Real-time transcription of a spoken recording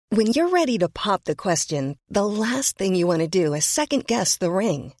When you're ready to pop the question, the last thing you want to do is second-guess the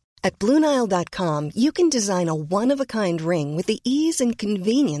ring. At BlueNile.com, you can design a one-of-a-kind ring with the ease and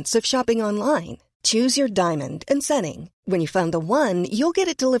convenience of shopping online. Choose your diamond and setting. When you find the one, you'll get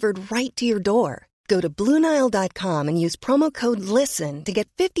it delivered right to your door. Go to BlueNile.com and use promo code LISTEN to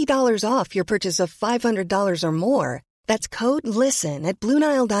get $50 off your purchase of $500 or more. That's code LISTEN at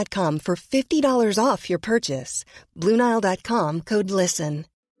BlueNile.com for $50 off your purchase. BlueNile.com, code LISTEN.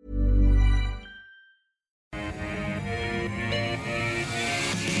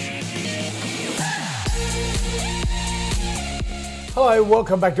 Hello,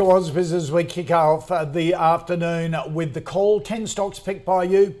 welcome back to Oz Business. We kick off the afternoon with the call. 10 stocks picked by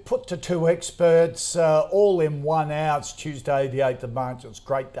you, put to two experts, all in 1 hour. It's Tuesday, the 8th of March. It's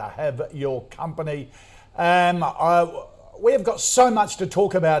great to have your company. We've got so much to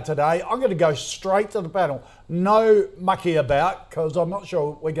talk about today. I'm going to go straight to the panel. No mucky about, because I'm not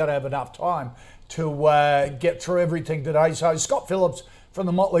sure we're going to have enough time to get through everything today. So Scott Phillips from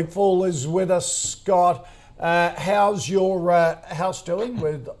the Motley Fool is with us. Scott, how's your house doing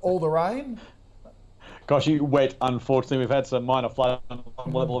with all the rain? Gosh, you wet, unfortunately. We've had some minor flood on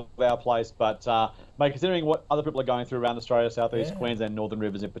the level of our place, but mate, considering what other people are going through around Australia, southeast Queensland, northern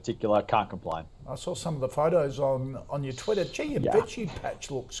rivers in particular, can't complain. I saw some of the photos on your Twitter. Gee, your veggie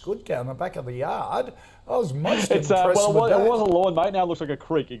patch looks good down the back of the yard. I was most impressed with that. It was a lawn, mate. Now it looks like a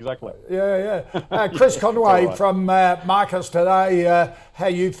creek, exactly. Yeah. Chris Conway right. From Marcus today. How are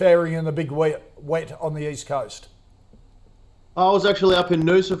you faring in the big wet on the East Coast? I was actually up in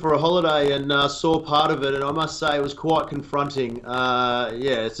Noosa for a holiday and saw part of it, and I must say it was quite confronting.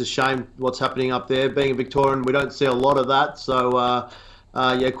 It's a shame what's happening up there. Being a Victorian, we don't see a lot of that, so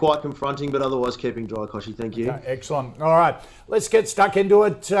quite confronting, but otherwise keeping dry, Koshy. Thank you. Okay, excellent. All right, let's get stuck into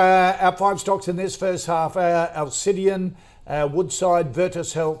it. Our 5 stocks in this first half are Alcidion, Woodside,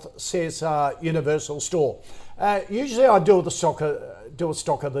 Virtus Health, CSR, Universal Store. Usually I do a stock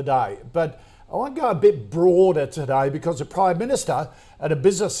of the day, but I want to go a bit broader today because the Prime Minister at a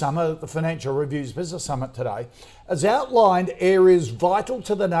business summit, the Financial Review's business summit today, has outlined areas vital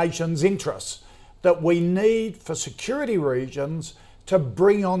to the nation's interests that we need for security reasons to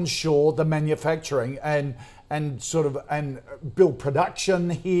bring onshore the manufacturing and build production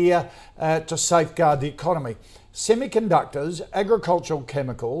here to safeguard the economy. Semiconductors, agricultural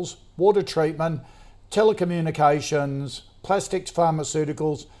chemicals, water treatment, telecommunications, plastics,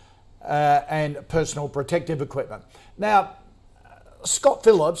 pharmaceuticals, and personal protective equipment. Now, Scott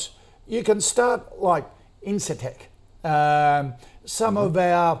Phillips, you can start like Incitec, some of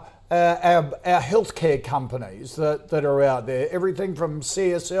our healthcare companies that are out there, everything from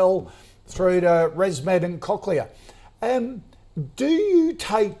CSL through to ResMed and Cochlear. Do you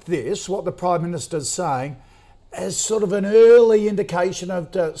take this, what the Prime Minister's saying, as sort of an early indication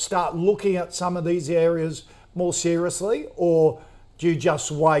of to start looking at some of these areas more seriously, or do you just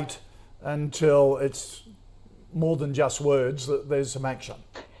wait until it's more than just words, that there's some action?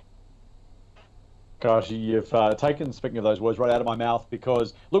 Gosh, you've taken, speaking of those words, right out of my mouth,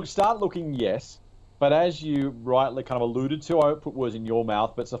 because, look, start looking, yes, but as you rightly kind of alluded to, I won't put words in your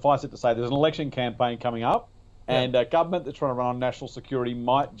mouth, but suffice it to say there's an election campaign coming up, and a government that's trying to run on national security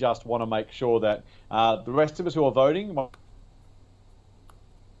might just want to make sure that the rest of us who are voting...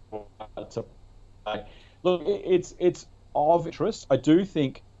 Look, it's of interest. I do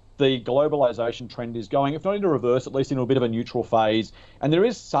think the globalization trend is going, if not into reverse, at least into a bit of a neutral phase. And there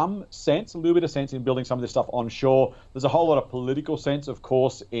is some sense, a little bit of sense in building some of this stuff onshore. There's a whole lot of political sense, of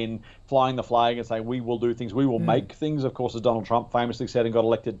course, in flying the flag and saying we will do things, we will make things, of course, as Donald Trump famously said and got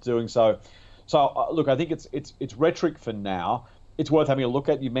elected doing so. So, look, I think it's rhetoric for now. It's worth having a look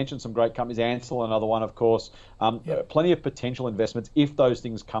at. You mentioned some great companies, Ansell, another one, of course. Plenty of potential investments if those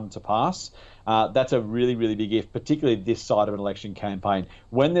things come to pass. That's a really, really big if, particularly this side of an election campaign.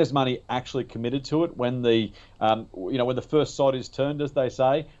 When there's money actually committed to it, when the when the first sod is turned, as they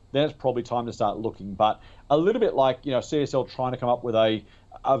say, then it's probably time to start looking. But a little bit like CSL trying to come up with a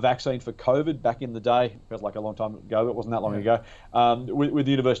vaccine for COVID back in the day. Feels like a long time ago, but it wasn't that long ago. With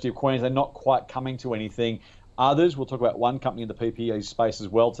the University of Queensland, not quite coming to anything. Others, we'll talk about one company in the PPE space as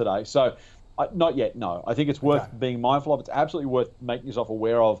well today. So not yet, no. I think it's worth being mindful of. It's absolutely worth making yourself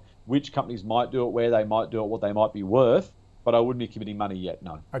aware of which companies might do it, where they might do it, what they might be worth. But I wouldn't be committing money yet,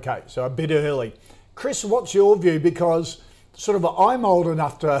 no. Okay, so a bit early. Chris, what's your view? Because sort of I'm old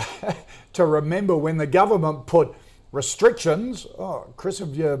enough to remember when the government put restrictions. Oh, Chris, have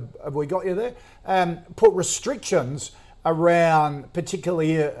we got you there? Put restrictions around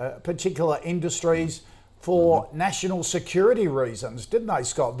particular industries for national security reasons, didn't they,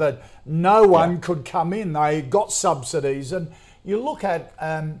 Scott? That no one could come in. They got subsidies, and You look at,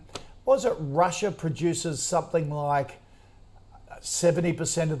 was it Russia produces something like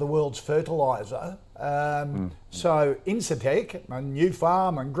 70% of the world's fertiliser? So Incitec and New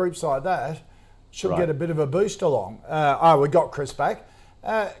Farm and groups like that should get a bit of a boost along. We got Chris back.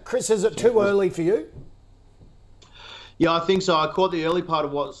 Chris, is it too early for you? Yeah, I think so. I caught the early part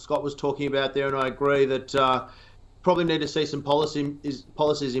of what Scott was talking about there, and I agree that probably need to see some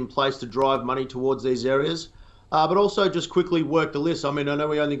policies in place to drive money towards these areas. But also just quickly work the list. I mean, I know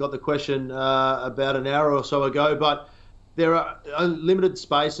we only got the question about an hour or so ago, but there are limited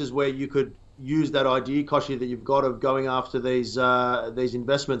spaces where you could use that idea, Koshi, that you've got of going after these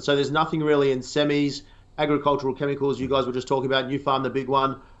investments. So there's nothing really in semis, agricultural chemicals. You guys were just talking about New Farm, the big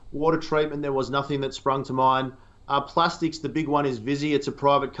one. Water treatment, there was nothing that sprung to mind. Plastics, the big one is Visi. It's a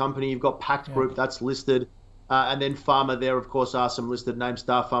private company. You've got Pact Group, that's listed. And then pharma, there, of course, are some listed names,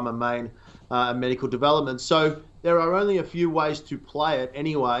 Star Pharma, Main, and Medical Development. So there are only a few ways to play it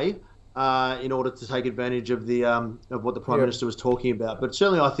anyway, in order to take advantage of the of what the Prime Minister was talking about. But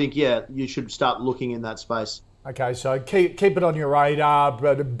certainly I think, you should start looking in that space. Okay, so keep it on your radar,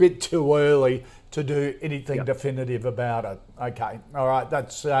 but a bit too early to do anything definitive about it. Okay, all right,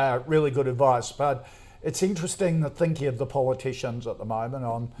 that's really good advice. But it's interesting the thinking of the politicians at the moment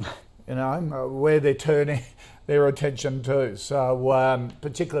on, where they're turning their attention to. So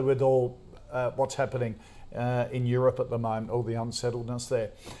particularly with all what's happening in Europe at the moment, all the unsettledness there.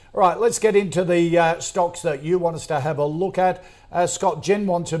 All right, let's get into the stocks that you want us to have a look at. Scott, Jen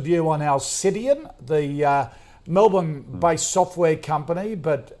wants a view on Alcidion, the Melbourne-based software company,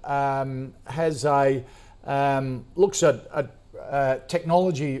 but has looks at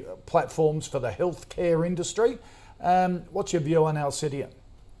technology platforms for the healthcare industry. What's your view on Alcidion?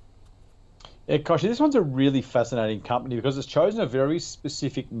 Yeah, Koshi, this one's a really fascinating company because it's chosen a very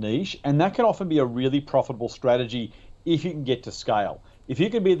specific niche, and that can often be a really profitable strategy if you can get to scale. If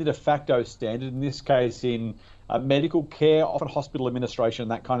you can be the de facto standard, in this case in medical care, often hospital administration,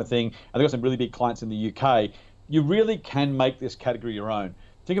 that kind of thing, and they've got some really big clients in the UK, you really can make this category your own.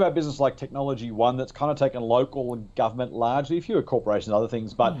 Think about business like Technology One that's kind of taken local and government largely, a few corporations and other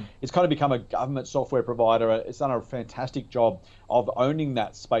things, but it's kind of become a government software provider. It's done a fantastic job of owning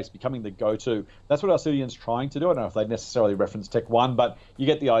that space, becoming the go-to. That's what Alcidion's trying to do. I don't know if they necessarily reference Tech One, but you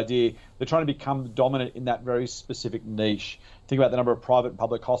get the idea. They're trying to become dominant in that very specific niche. Think about the number of private and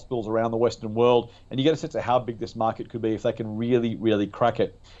public hospitals around the Western world, and you get a sense of how big this market could be if they can really, really crack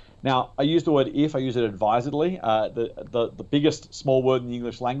it. Now, I use the word if, I use it advisedly, the biggest small word in the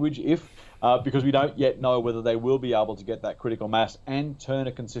English language, if, because we don't yet know whether they will be able to get that critical mass and turn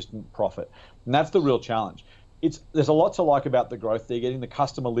a consistent profit. And that's the real challenge. There's a lot to like about the growth they're getting, the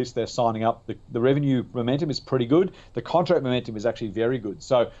customer list they're signing up, the revenue momentum is pretty good, the contract momentum is actually very good.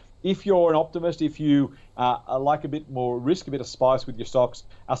 So if you're an optimist, if you like a bit more risk, a bit of spice with your stocks,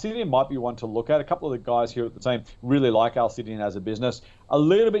 Alcidion might be one to look at. A couple of the guys here at the team really like Alcidion as a business. A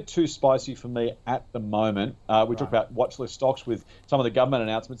little bit too spicy for me at the moment. We talk about watch list stocks with some of the government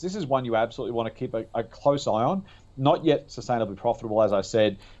announcements. This is one you absolutely want to keep a close eye on. Not yet sustainably profitable, as I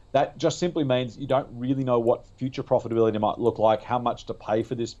said. That just simply means you don't really know what future profitability might look like, how much to pay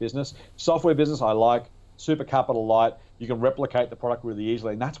for this business. Software business I like. Super capital light, you can replicate the product really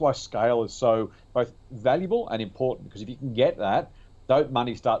easily, and that's why scale is so both valuable and important, because if you can get that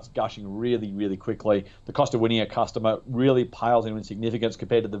money starts gushing really, really quickly. The cost of winning a customer really pales into insignificance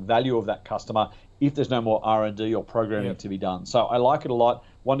compared to the value of that customer if there's no more R&D or programming to be done. So I like it a lot,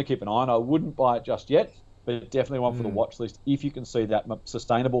 one to keep an eye on. I wouldn't buy it just yet, but definitely one for the watch list if you can see that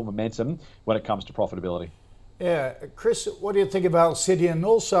sustainable momentum when it comes to profitability. Yeah, Chris, what do you think of Alcidion?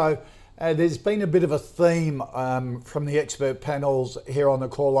 Also, there's been a bit of a theme from the expert panels here on the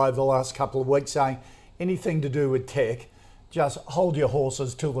call over the last couple of weeks saying anything to do with tech, just hold your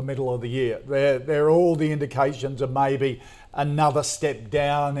horses till the middle of the year. There are all the indications of maybe another step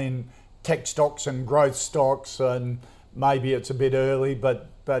down in tech stocks and growth stocks, and maybe it's a bit early,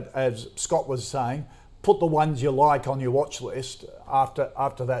 but as Scott was saying, put the ones you like on your watch list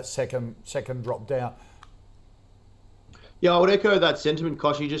after that second drop down. Yeah, I would echo that sentiment,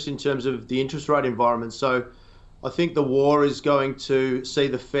 Koshi, just in terms of the interest rate environment. So I think the war is going to see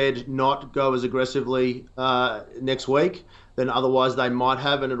the Fed not go as aggressively next week than otherwise they might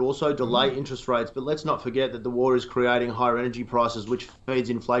have, and it also delay interest rates. But let's not forget that the war is creating higher energy prices, which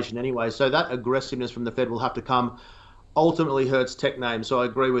feeds inflation anyway. So that aggressiveness from the Fed will have to come. Ultimately hurts tech names. So I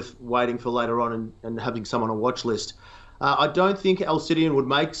agree with waiting for later on and having some on a watch list. I don't think Alcidion would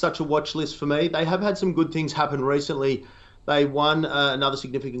make such a watch list for me. They have had some good things happen recently. They won another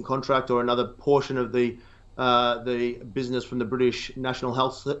significant contract or another portion of the business from the British National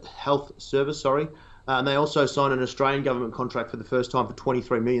Health Service, And they also signed an Australian government contract for the first time for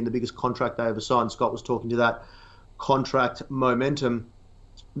 23 million, the biggest contract they ever signed. Scott was talking to that contract momentum.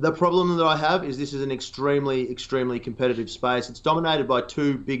 The problem that I have is this is an extremely, extremely competitive space. It's dominated by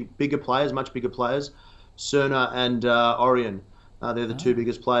two bigger players, much bigger players, Cerner and Orion. They're the two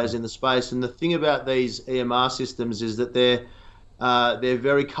biggest players in the space. And the thing about these EMR systems is that they're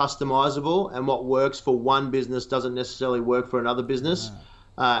very customizable, and what works for one business doesn't necessarily work for another business.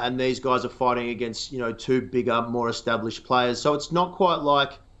 And these guys are fighting against, two bigger, more established players. So it's not quite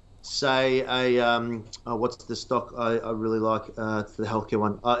like, say, what's the stock I really like for the healthcare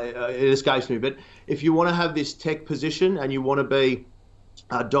one? It escapes me. But if you want to have this tech position and you want to be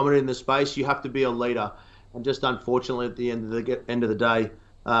dominant in the space, you have to be a leader. And just unfortunately, at the end of the day,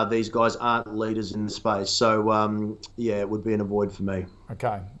 these guys aren't leaders in the space. So, it would be an avoid for me.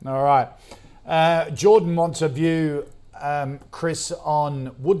 Okay. All right. Jordan wants a view, Chris,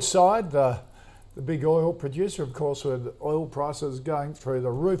 on Woodside, the big oil producer, of course, with oil prices going through the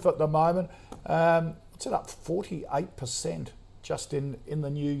roof at the moment. It's up 48% just in the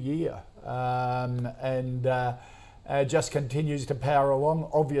new year. Just continues to power along,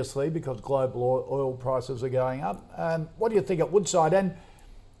 obviously, because global oil prices are going up. What do you think at Woodside? And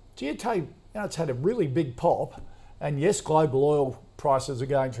do you take, it's had a really big pop, and yes, global oil prices are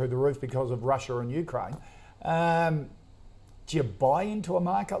going through the roof because of Russia and Ukraine. Do you buy into a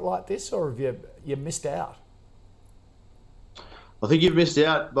market like this, or have you missed out? I think you've missed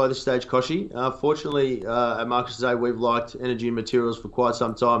out by this stage, Koshi. Fortunately, at Marcus today, we've liked energy and materials for quite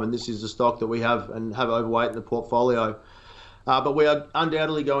some time, and this is a stock that we have and have overweight in the portfolio. But we are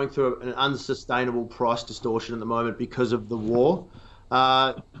undoubtedly going through an unsustainable price distortion at the moment because of the war.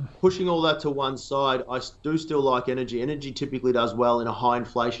 Pushing all that to one side, I do still like energy. Energy typically does well in a high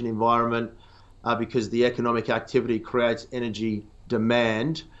inflation environment because the economic activity creates energy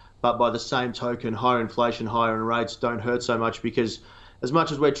demand. But by the same token, higher inflation, higher rates don't hurt so much, because as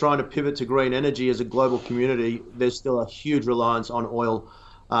much as we're trying to pivot to green energy as a global community, there's still a huge reliance on oil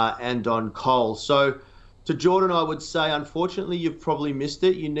and on coal. So to Jordan, I would say, unfortunately, you've probably missed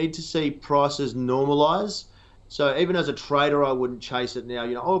it. You need to see prices normalise. So even as a trader, I wouldn't chase it now.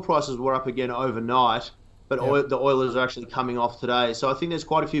 Oil prices were up again overnight, but the oilers are actually coming off today. So I think there's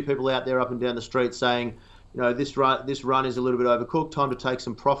quite a few people out there up and down the street saying, this run is a little bit overcooked, time to take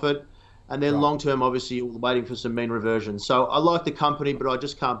some profit. And then long term, obviously, you're waiting for some mean reversion. So I like the company, but I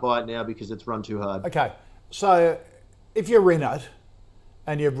just can't buy it now because it's run too hard. Okay, so if you're in it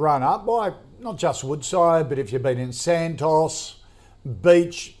and you've run up by not just Woodside, but if you've been in Santos,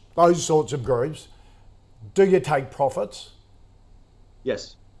 Beach, those sorts of groups, do you take profits?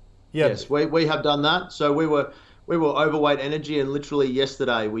 Yes. Yeah. Yes, we have done that. So we were overweight energy, and literally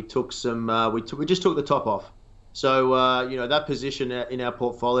yesterday we took some. We just took the top off. So that position in our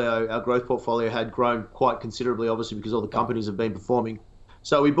portfolio, our growth portfolio, had grown quite considerably, obviously because all the companies have been performing.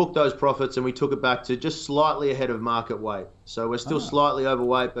 So we booked those profits and we took it back to just slightly ahead of market weight. So we're still slightly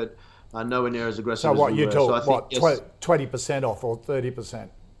overweight, but nowhere near as aggressive. So what as you were. took? So I think, 20% off or 30%?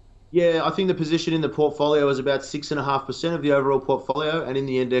 Yeah, I think the position in the portfolio is about 6.5% of the overall portfolio, and in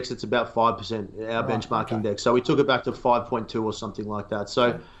the index it's about 5%, our benchmark index. So we took it back to 5.2 or something like that.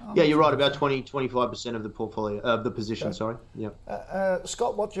 So you're right, about 25% of the portfolio, of the position. Sorry. Yeah.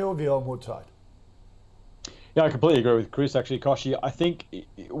 Scott, what's your view on Woodside? Yeah, I completely agree with Chris. Actually, Koshi, I think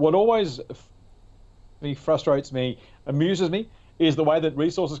what always frustrates me, amuses me, is the way that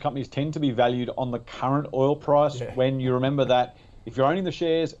resources companies tend to be valued on the current oil price. When you remember that, if you're owning the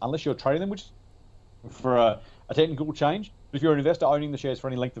shares, unless you're trading them, which is for a technical change, but if you're an investor owning the shares for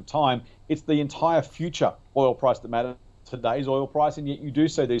any length of time, it's the entire future oil price that matters, today's oil price, and yet you do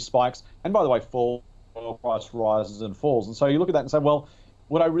see these spikes, and by the way, fall, oil price rises and falls. And so you look at that and say, well,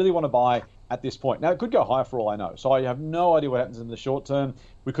 would I really want to buy at this point? Now, it could go higher for all I know. So I have no idea what happens in the short term.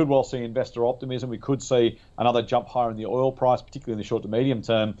 We could well see investor optimism. We could see another jump higher in the oil price, particularly in the short to medium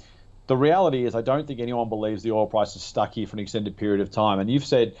term. The reality is I don't think anyone believes the oil price is stuck here for an extended period of time. And you've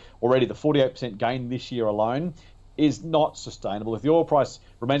said already the 48% gain this year alone is not sustainable. If the oil price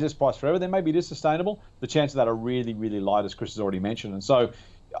remains this price forever, then maybe it is sustainable. The chances of that are really, really light, as Chris has already mentioned. And so,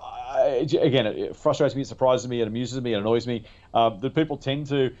 again, it frustrates me, it surprises me, it amuses me, it annoys me that people tend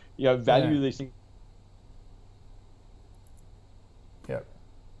to value these things. Yeah.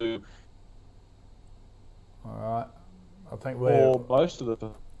 All right. I think for most of the.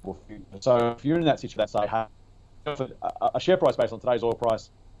 So if you're in that situation, say, a share price based on today's oil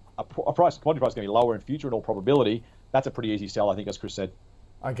price, a commodity price is going to be lower in future in all probability, that's a pretty easy sell, I think, as Chris said.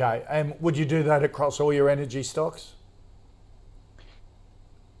 Okay, and would you do that across all your energy stocks?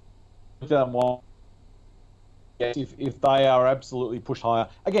 if they are absolutely pushed higher,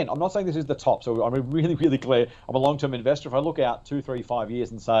 again, I'm not saying this is the top, so I'm really, really clear. I'm a long-term investor. If I look out 2, 3, 5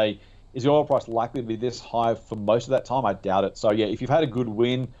 years and say, is the oil price likely to be this high for most of that time? I doubt it. So, yeah, if you've had a good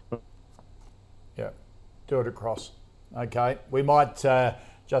win. Yeah, do it across. Okay, we might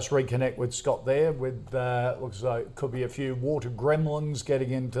just reconnect with Scott there. With looks like it could be a few water gremlins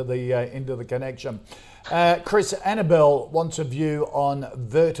getting into the connection. Chris, Annabelle wants a view on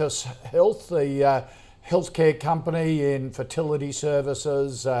Virtus Health, the healthcare company in fertility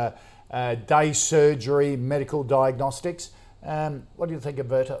services, day surgery, medical diagnostics. What do you think of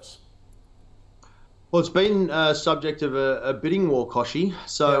Virtus? Well, it's been subject of a bidding war, Koshy.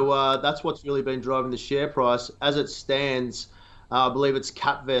 So that's what's really been driving the share price. As it stands, I believe it's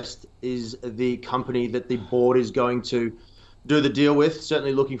CapVest is the company that the board is going to do the deal with,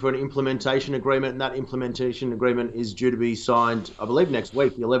 certainly looking for an implementation agreement, and that implementation agreement is due to be signed, I believe, next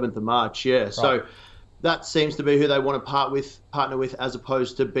week, the 11th of March. Yeah, right. So that seems to be who they want to partner with, as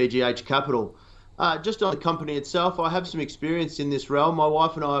opposed to BGH Capital. Just on the company itself, I have some experience in this realm. My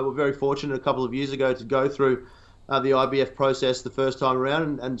wife and I were very fortunate a couple of years ago to go through the IVF process the first time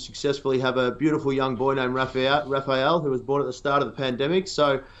around and successfully have a beautiful young boy named Raphael, who was born at the start of the pandemic.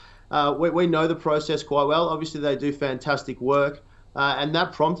 So we know the process quite well. Obviously, they do fantastic work. And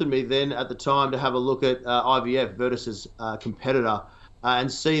that prompted me then at the time to have a look at IVF, Virtus's competitor,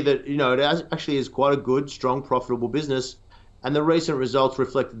 and see that, it actually is quite a good, strong, profitable business. And the recent results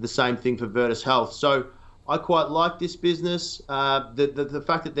reflected the same thing for Virtus Health. So I quite like this business. The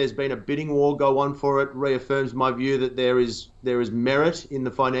fact that there's been a bidding war go on for it reaffirms my view that there is merit in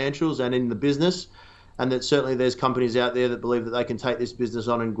the financials and in the business, and that certainly there's companies out there that believe that they can take this business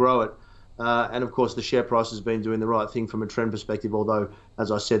on and grow it. And of course, the share price has been doing the right thing from a trend perspective, although,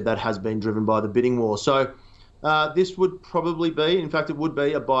 as I said, that has been driven by the bidding war. So this would probably be, in fact, it would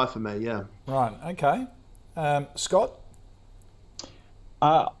be a buy for me, yeah. Right, okay. Scott?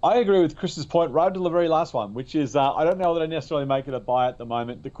 I agree with Chris's point right to the very last one, which is I don't know that I necessarily make it a buy at the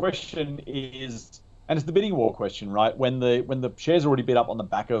moment. The question is, and it's the bidding war question, right? When the shares are already bid up on the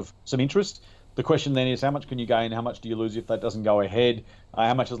back of some interest, the question then is how much can you gain, how much do you lose if that doesn't go ahead,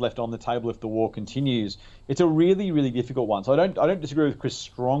 how much is left on the table if the war continues. It's a really, really difficult one. So I don't disagree with Chris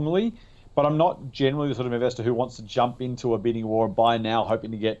strongly, but I'm not generally the sort of investor who wants to jump into a bidding war and buy now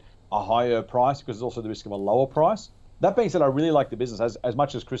hoping to get a higher price, because there's also the risk of a lower price. That being said, I really like the business as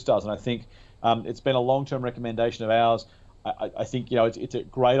much as Chris does, and I think it's been a long-term recommendation of ours. I think it's a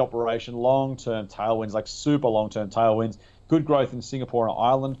great operation, long-term tailwinds, like super long-term tailwinds, good growth in Singapore and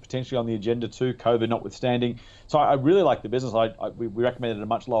Ireland, potentially on the agenda too, COVID notwithstanding. So I really like the business. We recommend it at a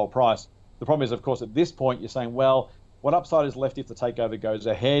much lower price. The problem is, of course, at this point, you're saying, well, what upside is left if the takeover goes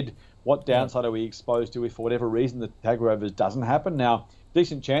ahead? What downside are we exposed to if, for whatever reason, the takeover doesn't happen? Now,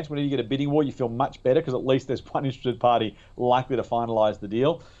 decent chance whenever you get a bidding war, you feel much better because at least there's one interested party likely to finalise the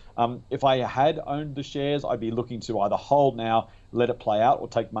deal. If I had owned the shares, I'd be looking to either hold now, let it play out, or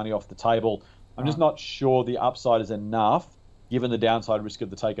take money off the table. I'm just not sure the upside is enough, given the downside risk of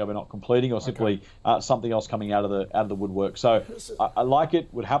the takeover not completing, or simply something else coming out of the woodwork. So I like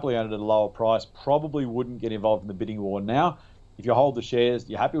it, would happily own it at a lower price, probably wouldn't get involved in the bidding war now. If you hold the shares,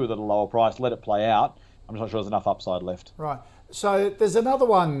 you're happy with it at a lower price, let it play out. I'm just not sure there's enough upside left. Right. So there's another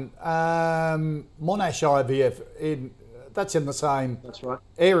one, Monash IVF, that's in the same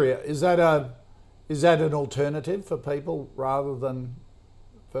area. Is that an alternative for people rather than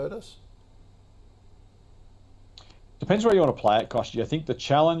Virtus? Depends where you want to play it, Koshy. I think the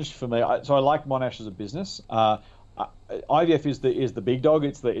challenge for me, so I like Monash as a business. IVF is the big dog.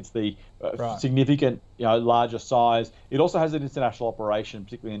 It's the significant, larger size. It also has an international operation,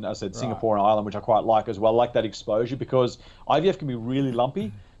 particularly in, as I said, Singapore and Ireland, which I quite like as well. I like that exposure because IVF can be really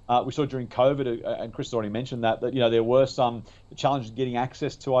lumpy. We saw during COVID, and Chris already mentioned that there were some challenges getting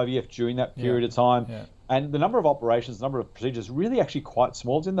access to IVF during that period of time. Yeah. And the number of operations, the number of procedures, really actually quite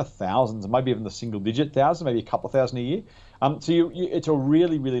small. It's in the thousands, maybe even the single-digit thousands, maybe a couple of thousand a year. So it's a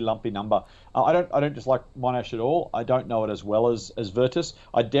really, really lumpy number. I don't dislike Monash at all. I don't know it as well as Virtus.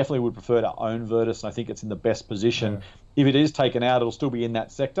 I definitely would prefer to own Virtus, and I think it's in the best position. Yeah. If it is taken out, it'll still be in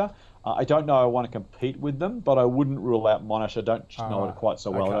that sector. I don't know I want to compete with them, but I wouldn't rule out Monash. I don't know it quite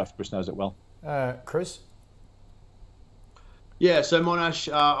so well. I don't know if Chris knows it well. Chris? Yeah, so Monash,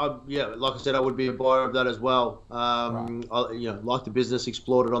 like I said, I would be a buyer of that as well. I like the business,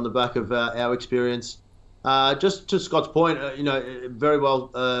 explored it on the back of our experience. Just to Scott's point, very well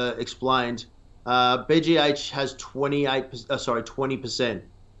explained. BGH has 20%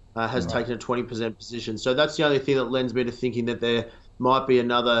 has taken a 20% position. So that's the only thing that lends me to thinking that there might be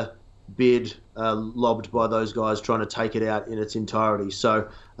another bid lobbed by those guys trying to take it out in its entirety. So,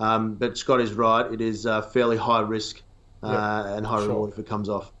 but Scott is right. It is fairly high risk and high reward if it comes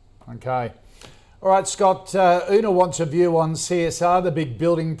off. Okay. All right, Scott, Una wants a view on CSR, the big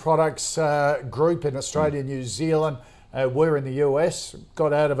building products group in Australia and New Zealand. We're in the US,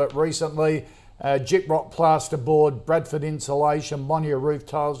 got out of it recently. Gyprock plasterboard, Bradford insulation, Monia roof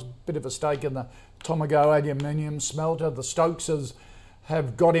tiles, bit of a stake in the Tomago aluminium smelter. The Stokeses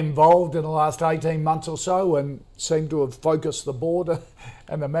have got involved in the last 18 months or so and seem to have focused the board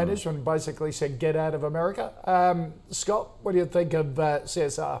and the management and basically said, get out of America. Scott, what do you think of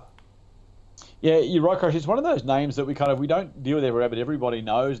CSR? Yeah, you're right, Crash. It's one of those names that we don't deal with everywhere, but everybody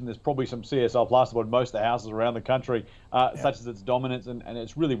knows, and there's probably some CSR plasterboard in most of the houses around the country, such as its dominance, and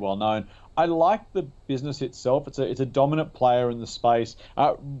it's really well known. I like the business itself. It's a dominant player in the space.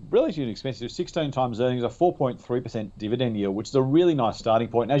 Relatively inexpensive, 16 times earnings, a 4.3% dividend yield, which is a really nice starting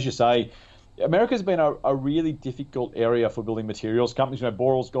point. And as you say, America's been a really difficult area for building materials companies.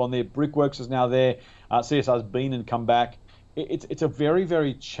 Boral's gone there, Brickworks is now there, CSR's been and come back. It's a very,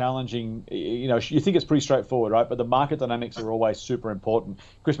 very challenging, you think it's pretty straightforward, right? But the market dynamics are always super important.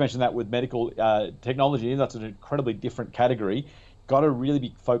 Chris mentioned that with medical technology, that's an incredibly different category. Got to really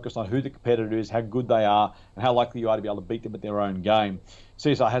be focused on who the competitor is, how good they are, and how likely you are to be able to beat them at their own game.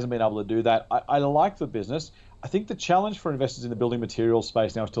 CSR hasn't been able to do that. I like the business. I think the challenge for investors in the building materials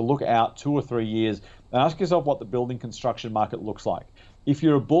space now is to look out 2 or 3 years and ask yourself what the building construction market looks like. If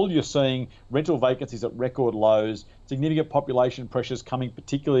you're a bull, you're seeing rental vacancies at record lows, significant population pressures coming,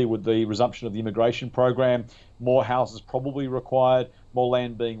 particularly with the resumption of the immigration program, more houses probably required, more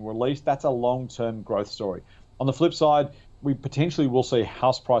land being released. That's a long-term growth story. On the flip side, we potentially will see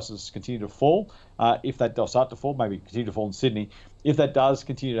house prices continue to fall. If that does start to fall, maybe continue to fall in Sydney. If that does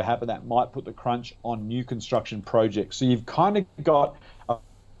continue to happen, that might put the crunch on new construction projects. So you've kind of got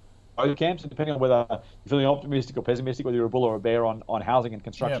both camps, and depending on whether you're feeling optimistic or pessimistic, whether you're a bull or a bear on housing and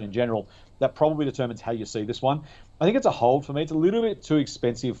construction in general, that probably determines how you see this one. I think it's a hold for me. It's a little bit too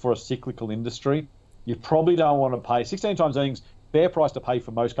expensive for a cyclical industry. You probably don't want to pay 16 times earnings, fair price to pay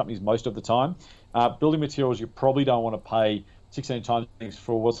for most companies most of the time. Building materials, you probably don't want to pay 16 times earnings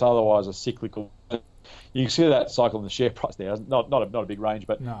for what's otherwise a cyclical. You can see that cycle in the share price there. Not a big range,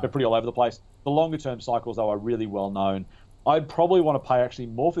 but they're pretty all over the place. The longer term cycles, though, are really well known. I'd probably want to pay actually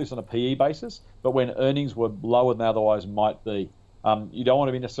more for this on a PE basis, but when earnings were lower than they otherwise might be. You don't want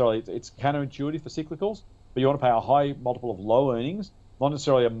to be necessarily, it's counterintuitive for cyclicals, but you want to pay a high multiple of low earnings, not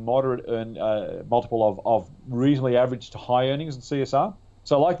necessarily a moderate multiple of reasonably average to high earnings in CSR.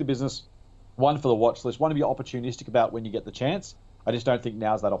 So I like the business, one for the watch list, one to be opportunistic about when you get the chance. I just don't think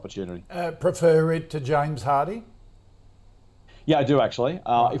now's that opportunity. Prefer it to James Hardie? Yeah, I do actually. If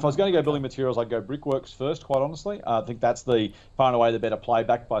I was going to go building materials, I'd go Brickworks first, quite honestly. I think that's far and away the better play,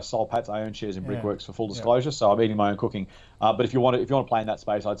 backed by Soul Patts. I own shares in Brickworks for full disclosure, so I'm eating my own cooking. But if you want to play in that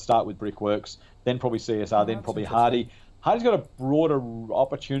space, I'd start with Brickworks, then probably CSR, then probably Hardie. Hardie's got a broader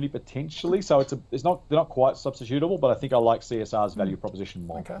opportunity potentially, so they're not quite substitutable, but I think I like CSR's value proposition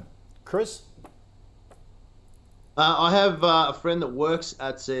more. Okay. Chris? I have a friend that works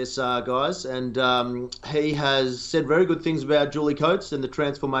at CSR, guys, and he has said very good things about Julie Coates and the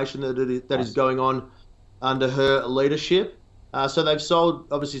transformation that is going on under her leadership. So they've sold,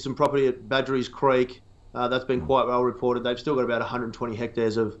 obviously, some property at Badgerys Creek. That's been quite well reported. They've still got about 120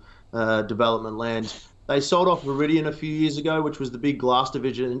 hectares of development land. They sold off Meridian a few years ago, which was the big glass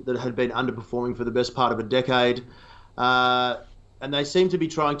division that had been underperforming for the best part of a decade. And they seem to be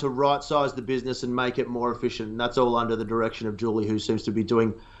trying to right-size the business and make it more efficient. And that's all under the direction of Julie, who seems to be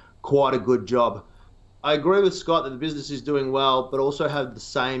doing quite a good job. I agree with Scott that the business is doing well, but also have the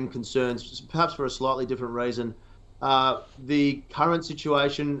same concerns, perhaps for a slightly different reason. The current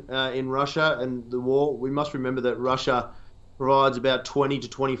situation in Russia and the war, we must remember that Russia provides about 20 to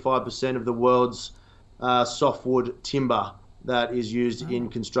 25% of the world's softwood timber that is used in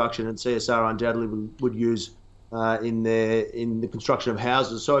construction, and CSR undoubtedly would use in the construction of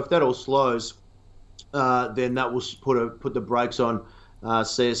houses. So if that all slows, then that will put the brakes on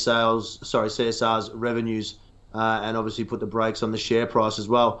CSR's revenues, and obviously put the brakes on the share price as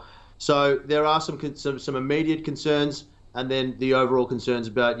well. So there are some immediate concerns, and then the overall concerns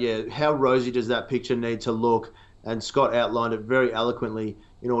about how rosy does that picture need to look? And Scott outlined it very eloquently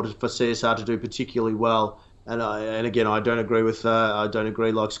in order for CSR to do particularly well. And again, I don't agree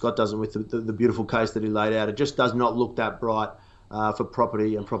like Scott doesn't with the beautiful case that he laid out. It just does not look that bright for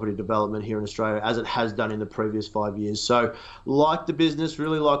property and property development here in Australia, as it has done in the previous 5 years. So like the business,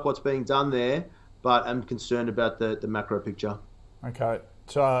 really like what's being done there, but I'm concerned about the macro picture. Okay,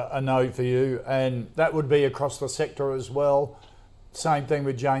 so a no for you, and that would be across the sector as well. Same thing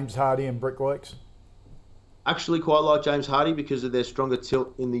with James Hardie and Brickworks. Actually, quite like James Hardie because of their stronger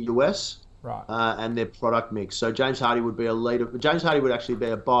tilt in the US, right? And their product mix. So James Hardie would be a leader. James Hardie would actually be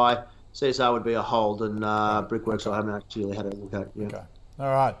a buy. CSR would be a hold, and Brickworks I haven't actually had a look at. Yeah. Okay.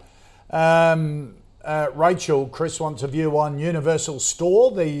 All right. Rachel, Chris wants a view on Universal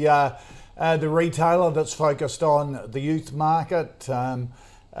Store, the retailer that's focused on the youth market.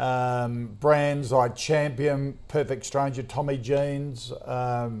 Brands like Champion, Perfect Stranger, Tommy Jeans,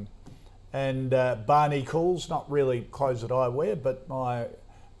 and Barney Cools. Not really clothes that I wear, but my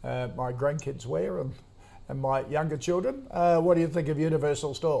grandkids wear and my younger children. What do you think of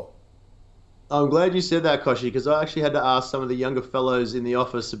Universal Store? I'm glad you said that, Koshi, because I actually had to ask some of the younger fellows in the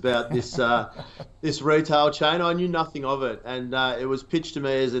office about this this retail chain. I knew nothing of it, and it was pitched to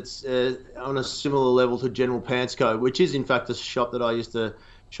me as it's on a similar level to General Pants Co., which is in fact a shop that I used to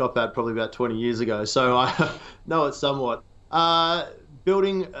shop at probably about 20 years ago. So I know it somewhat.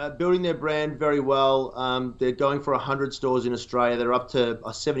 Building their brand very well. They're going for 100 stores in Australia. They're up to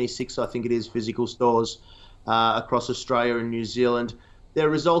 76, I think it is, physical stores across Australia and New Zealand. Their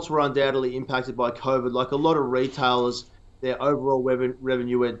results were undoubtedly impacted by COVID. Like a lot of retailers, their overall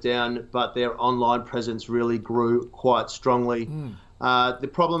revenue went down, but their online presence really grew quite strongly. The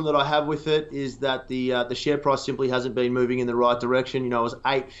problem that I have with it is that the share price simply hasn't been moving in the right direction. You know, it was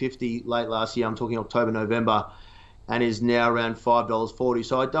 $8.50 late last year. I'm talking October, November, and is now around $5.40.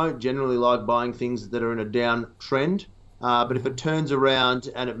 So I don't generally like buying things that are in a down trend. But if it turns around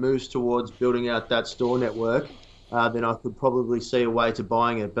and it moves towards building out that store network, then I could probably see a way to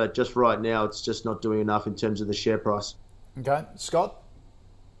buying it. But just right now, it's just not doing enough in terms of the share price. Okay. Scott?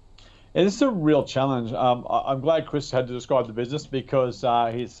 Yeah, this is a real challenge. I'm glad Chris had to describe the business because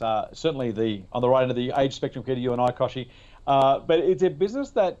he's certainly on the right end of the age spectrum compared to you and I, Koshi. But it's a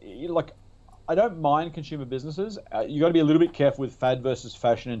business that, like, I don't mind consumer businesses. You got to be a little bit careful with fad versus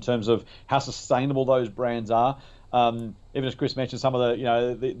fashion in terms of how sustainable those brands are. Even as Chris mentioned, some of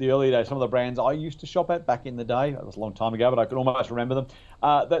the early days, some of the brands I used to shop at back in the day, that was a long time ago, but I can almost remember them.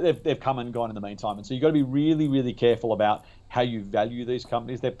 They've come and gone in the meantime, and so you've got to be really, really careful about how you value these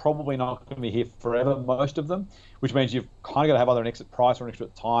companies. They're probably not going to be here forever, most of them, which means you've kind of got to have either an exit price or an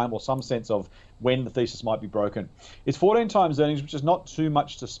exit time or some sense of when the thesis might be broken. It's 14 times earnings, which is not too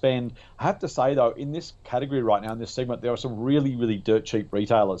much to spend. I have to say, though, in this category right now, in this segment, there are some really, really dirt cheap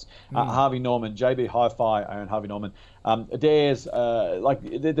retailers. Harvey Norman, JB Hi-Fi, I own Harvey Norman. Adairs,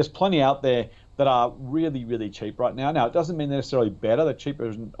 there's plenty out there that are really, really cheap right now. Now, it doesn't mean they're necessarily better. The cheaper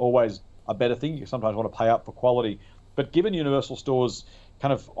isn't always a better thing. You sometimes want to pay up for quality. But given Universal Store's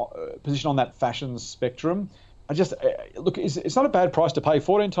kind of position on that fashion spectrum, look, it's not a bad price to pay.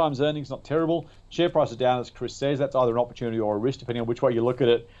 14 times earnings, not terrible. Share price is down, as Chris says. That's either an opportunity or a risk, depending on which way you look at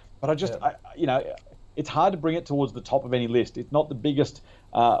it. But it's hard to bring it towards the top of any list. It's not the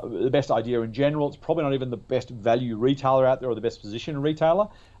best idea in general. It's probably not even the best value retailer out there or the best position retailer.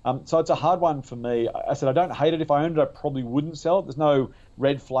 So it's a hard one for me. I said I don't hate it. If I owned it, I probably wouldn't sell it. There's no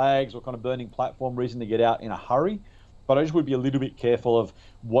red flags or kind of burning platform reason to get out in a hurry. But I just would be a little bit careful of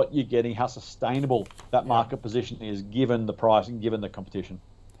what you're getting, how sustainable that market position is, given the price and given the competition.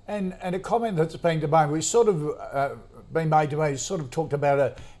 And a comment that's been debated, we sort of been made to me, sort of talked about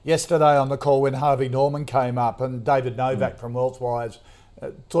it yesterday on the call when Harvey Norman came up, and David Novak from Wealthwise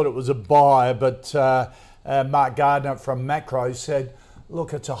thought it was a buy, but Mark Gardner from Macro said,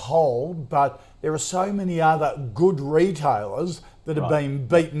 look, it's a hold, but there are so many other good retailers that have been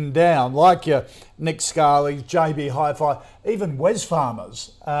beaten down, like your Nick Scarley's, JB Hi-Fi, even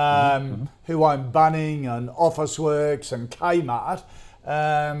Wesfarmers, who own Bunnings and Officeworks and Kmart.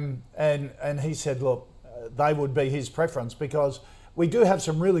 And he said, look, they would be his preference because we do have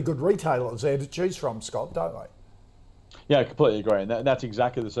some really good retailers there to choose from, Scott, don't we? Yeah, I completely agree. And that's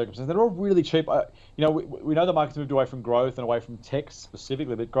exactly the circumstance. They're all really cheap. We know the market's moved away from growth and away from tech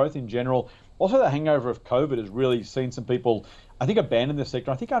specifically, but growth in general. Also, the hangover of COVID has really seen some people, I think, abandon this sector.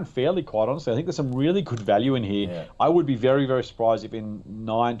 I think unfairly, quite honestly. I think there's some really good value in here. Yeah. I would be very, very surprised if in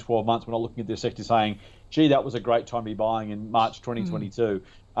 9, 12 months we're not looking at this sector saying, gee, that was a great time to be buying in March 2022.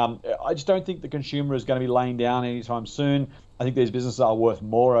 I just don't think the consumer is going to be laying down anytime soon. I think these businesses are worth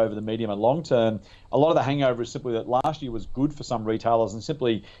more over the medium and long term. A lot of the hangover is simply that last year was good for some retailers, and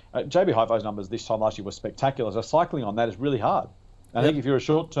simply JB Hi-Fi's numbers this time last year were spectacular. So cycling on that is really hard. I think if you're a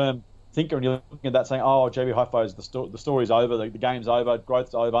short-term thinker and you're looking at that saying, oh, JB Hi-Fi's the story's over, the game's over,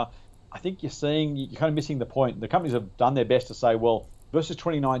 growth's over, I think you're kind of missing the point. The companies have done their best to say, well, versus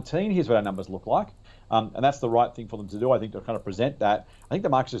 2019, here's what our numbers look like. And that's the right thing for them to do, I think, to kind of present that. I think the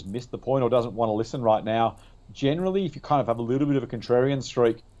market's just missed the point or doesn't want to listen right now. Generally, if you kind of have a little bit of a contrarian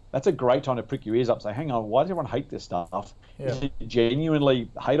streak, that's a great time to prick your ears up and say, hang on, why does everyone hate this stuff? Yeah. Is it genuinely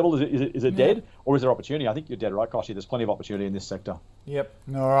hateable? Is it dead? Or is there opportunity? I think you're dead right, Koshy. There's plenty of opportunity in this sector. Yep.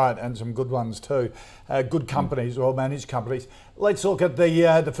 All right, and some good ones too. Good companies, well-managed companies. Let's look at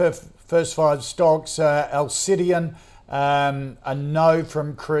the first 5 stocks. Alcidion, a no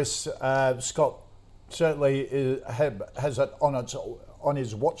from Chris. Scott certainly has it on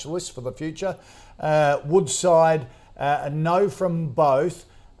his watch list for the future. Woodside, a no from both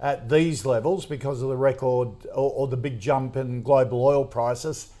at these levels because of the record or the big jump in global oil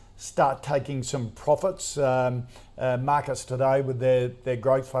prices. Start taking some profits. Markets today with their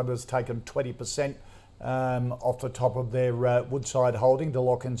growth fund has taken 20% off the top of their Woodside holding to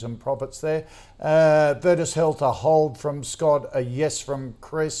lock in some profits there. Virtus Health, a hold from Scott, a yes from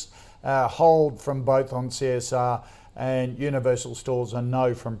Chris, hold from both on CSR, and Universal Stores, a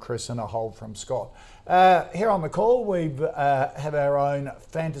no from Chris and a hold from Scott. Here on the call, we have our own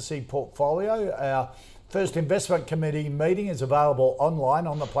fantasy portfolio. Our first investment committee meeting is available online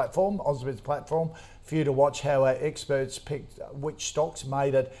on the platform, Ausbid's platform, for you to watch how our experts picked which stocks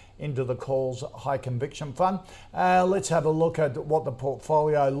made it into the call's high conviction fund. Let's have a look at what the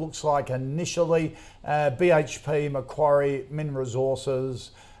portfolio looks like initially. BHP, Macquarie, Min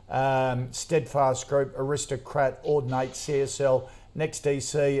Resources, Steadfast Group, Aristocrat, Ordinate, CSL,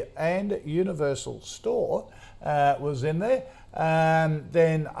 NextDC and Universal Store was in there.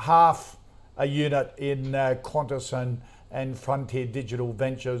 Then half a unit in Qantas and Frontier Digital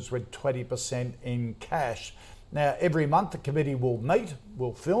Ventures with 20% in cash. Now, every month the committee will meet,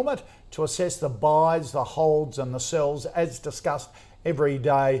 will film it to assess the buys, the holds and the sells as discussed every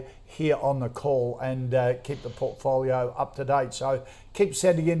day here on the call and keep the portfolio up to date. So keep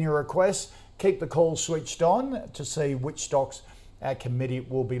sending in your requests, keep the call switched on to see which stocks our committee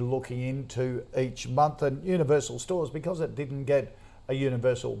will be looking into each month. And Universal Stores, because it didn't get a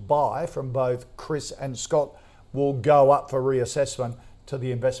universal buy from both Chris and Scott, will go up for reassessment to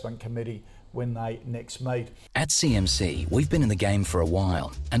the investment committee when they next meet. At CMC, we've been in the game for a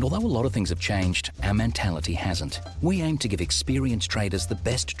while, and although a lot of things have changed, our mentality hasn't. We aim to give experienced traders the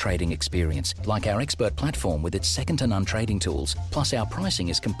best trading experience, like our expert platform with its second-to-none trading tools. Plus, our pricing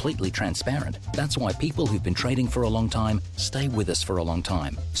is completely transparent. That's why people who've been trading for a long time stay with us for a long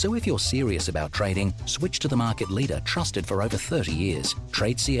time. So if you're serious about trading, switch to the market leader trusted for over 30 years.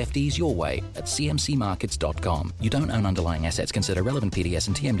 Trade CFDs your way at cmcmarkets.com. You don't own underlying assets. Consider relevant PDS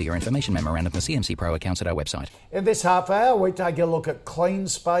and TMD or information memorandum of the CMC Pro accounts at our website. In this half hour, we take a look at Clean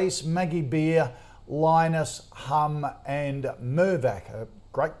Space, Maggie Beer, Linus, Hum and Mirvac, a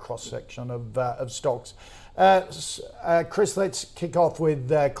great cross-section of stocks. Chris, let's kick off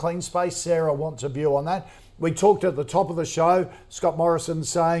with Clean Space. Sarah wants a view on that. We talked at the top of the show, Scott Morrison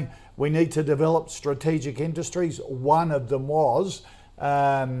saying we need to develop strategic industries. One of them was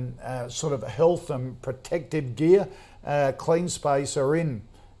sort of health and protective gear. Clean Space are in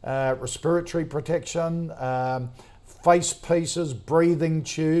respiratory protection, face pieces, breathing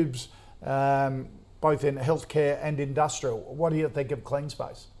tubes, both in healthcare and industrial. What do you think of Clean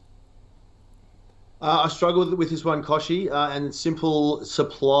Space? I struggle with this one, Koshy, and simple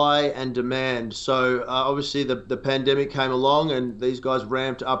supply and demand. So obviously the pandemic came along and these guys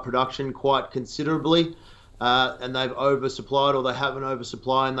ramped up production quite considerably, and they've oversupplied, or they have an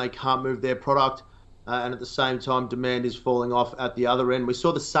oversupply and they can't move their product. And at the same time, demand is falling off at the other end. We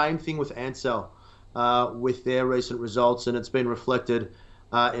saw the same thing with Ansell with their recent results, and it's been reflected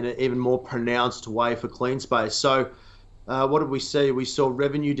in an even more pronounced way for Clean Space. So what did we see? We saw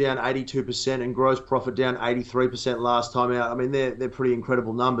revenue down 82% and gross profit down 83% last time out. I mean, they're pretty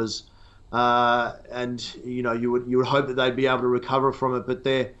incredible numbers. And, you know, you would hope that they'd be able to recover from it, but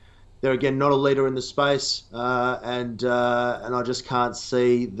they're again not a leader in the space, and I just can't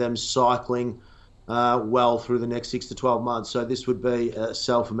see them cycling well through the next 6 to 12 months. So this would be a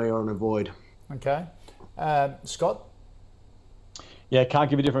sell for me or an avoid. Okay. Scott? Yeah, can't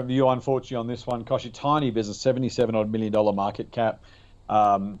give a different view, unfortunately, on this one. Koshy, tiny business, $77 million market cap.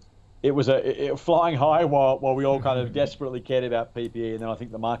 It was flying high while we all kind of desperately cared about PPE, and then I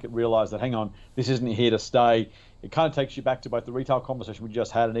think the market realised that, hang on, this isn't here to stay. It kind of takes you back to both the retail conversation we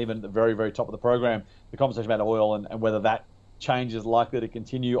just had and even at the very, very top of the program, the conversation about oil and whether that change is likely to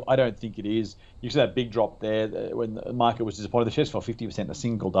continue. I don't think it is. You see that big drop there when the market was disappointed. The shares fell 50% in a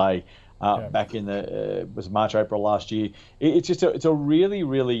single day back in was March, April last year. It's just it's a really,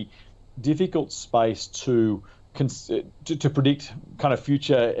 really difficult space to predict kind of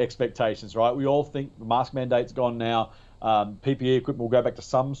future expectations, right? We all think the mask mandate's gone now. PPE equipment will go back to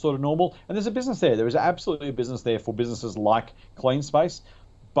some sort of normal. And there's a business there. There is absolutely a business there for businesses like Clean Space.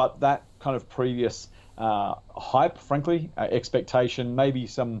 But that kind of previous hype, frankly, expectation, maybe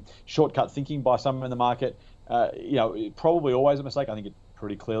some shortcut thinking by someone in the market. Probably always a mistake. I think it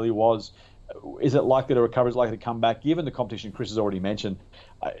pretty clearly was. Is it likely to recover? Is it likely to come back? Given the competition Chris has already mentioned,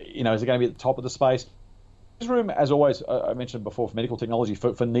 is it going to be at the top of the space? There's room, as always, I mentioned before, for medical technology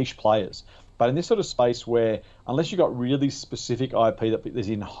for niche players. But in this sort of space where, unless you've got really specific IP that is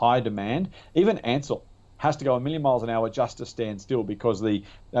in high demand, even Ansell has to go a million miles an hour just to stand still, because the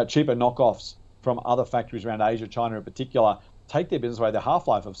cheaper knockoffs from other factories around Asia, China in particular, take their business away. The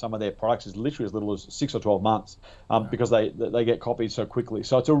half-life of some of their products is literally as little as 6 or 12 months because they get copied so quickly.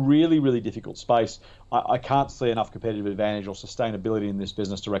 So it's a really, really difficult space. I can't see enough competitive advantage or sustainability in this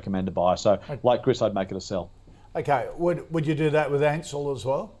business to recommend to buy. So like Chris, I'd make it a sell. Okay, would you do that with Ansell as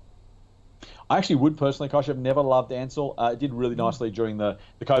well? I actually would personally, Kosh. I've never loved Ansell. It did really nicely during the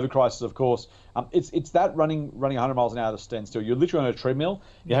COVID crisis, of course. It's that running 100 miles an hour to stand still. You're literally on a treadmill.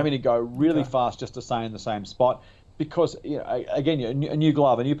 You're having to go really fast just to stay in the same spot. Because, again, a new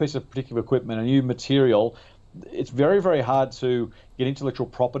glove, a new piece of particular equipment, a new material, it's very, very hard to get intellectual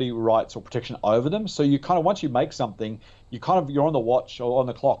property rights or protection over them. So you kind of, once you make something, you're on the watch or on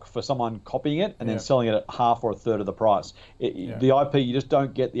the clock for someone copying it and then selling it at half or a third of the price. The IP, you just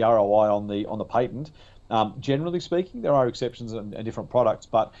don't get the ROI on the patent. Generally speaking, there are exceptions and different products,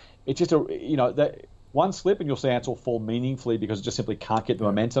 but it's just that one slip and you'll see Ansell fall meaningfully because it just simply can't get the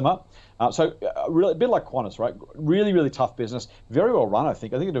momentum up. Really, a bit like Qantas, right? Really, really tough business. Very well run, I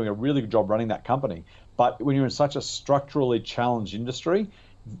think. I think they're doing a really good job running that company. But when you're in such a structurally challenged industry,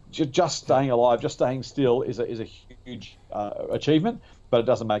 just staying alive, just staying still is a huge achievement, but it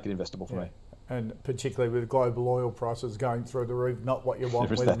doesn't make it investable for me. And particularly with global oil prices going through the roof, not what you want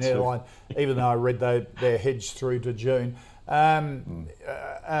with an airline, even though I read they're hedged through to June. Ansell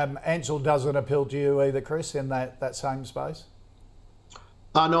doesn't appeal to you either, Chris, in that same space?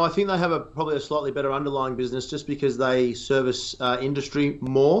 No, I think they have probably a slightly better underlying business just because they service industry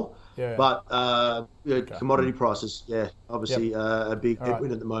more. Yeah. But commodity prices, obviously a big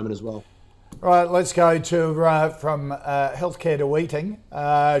headwind at the moment as well. Right, let's go to from healthcare to eating.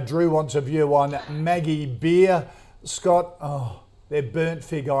 Drew wants a view on Maggie Beer. Scott, their burnt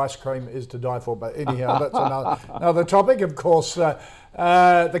fig ice cream is to die for. But anyhow, that's another topic. Of course,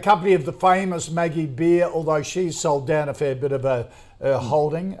 the company of the famous Maggie Beer, although she's sold down a fair bit of a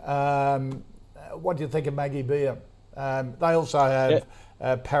holding. What do you think of Maggie Beer? They also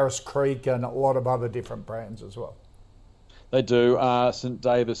have Paris Creek and a lot of other different brands as well. They do. St.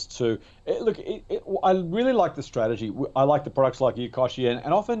 Davis too. I really like the strategy. I like the products like Yukoshi,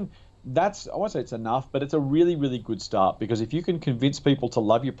 and often I won't say it's enough, but it's a really, really good start, because if you can convince people to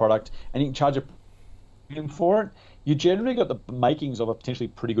love your product and you can charge a premium for it, you generally got the makings of a potentially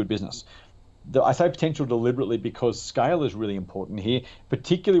pretty good business. I say potential deliberately because scale is really important here,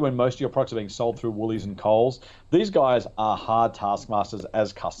 particularly when most of your products are being sold through Woolies and Coles. These guys are hard taskmasters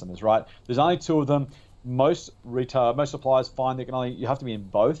as customers, right? There's only two of them. Most suppliers find you have to be in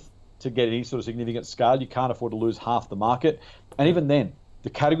both to get any sort of significant scale. You can't afford to lose half the market. And even then,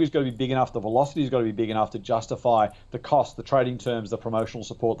 the category's got to be big enough, the velocity's got to be big enough to justify the cost, the trading terms, the promotional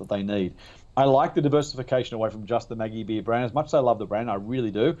support that they need. I like the diversification away from just the Maggie Beer brand. As much as I love the brand, I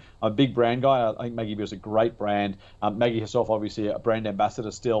really do. I'm a big brand guy. I think Maggie Beer is a great brand. Maggie herself, obviously, a brand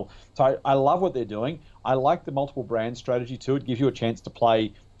ambassador still. So I love what they're doing. I like the multiple brand strategy too. It gives you a chance to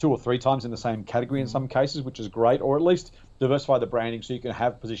play 2 or 3 times in the same category in some cases, which is great, or at least diversify the branding so you can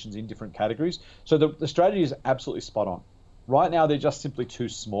have positions in different categories. So the strategy is absolutely spot on. Right now, they're just simply too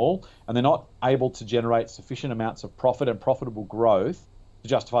small, and they're not able to generate sufficient amounts of profit and profitable growth to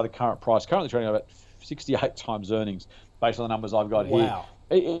justify the current price. Currently trading about 68 times earnings, based on the numbers I've got here. Wow.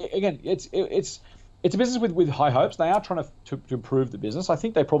 Again, it's a business with high hopes. They are trying to improve the business. I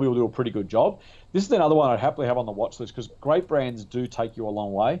think they probably will do a pretty good job. This is another one I'd happily have on the watch list, because great brands do take you a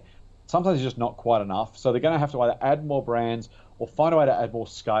long way. Sometimes it's just not quite enough. So they're going to have to either add more brands or find a way to add more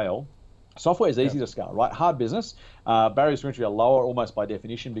scale. Software is easy to scale, right? Hard business. Barriers to entry are lower almost by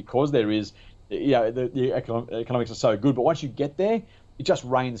definition, because there is, the economics are so good. But once you get there, it just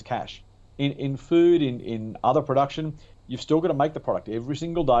rains cash. In food, in other production, you've still got to make the product every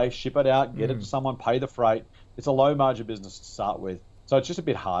single day, ship it out, get it to someone, pay the freight. It's a low margin business to start with. So it's just a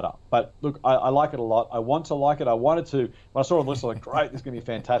bit harder. But look, I like it a lot. I want to like it. I wanted to. When I saw it on the list, I was like, great, this is going to be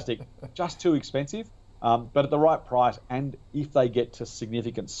fantastic. Just too expensive. But at the right price, and if they get to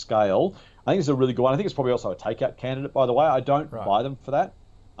significant scale, I think it's a really good one. I think it's probably also a takeout candidate, by the way. I don't buy them for that.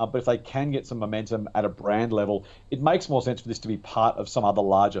 But if they can get some momentum at a brand level, it makes more sense for this to be part of some other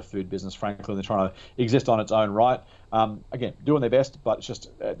larger food business, frankly. They're trying to exist on its own right. Again, doing their best, but it's just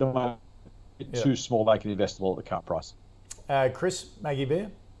at the moment too small, they can investable at the current price. Chris, Maggie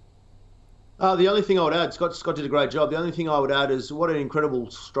Beer? The only thing I would add, Scott did a great job. The only thing I would add is what an incredible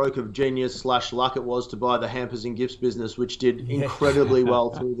stroke of genius / luck it was to buy the hampers and gifts business, which did incredibly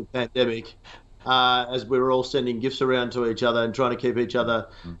well through the pandemic, as we were all sending gifts around to each other and trying to keep each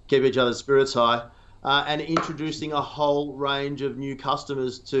other's spirits high, and introducing a whole range of new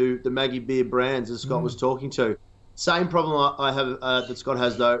customers to the Maggie Beer brands, as Scott was talking to. Same problem I have that Scott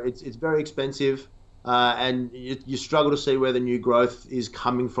has, though. It's very expensive. And you struggle to see where the new growth is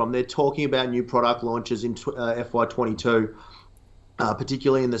coming from. They're talking about new product launches in FY22,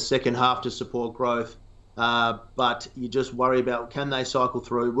 particularly in the second half to support growth. But you just worry about, can they cycle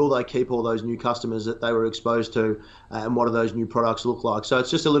through? Will they keep all those new customers that they were exposed to? And what do those new products look like? So it's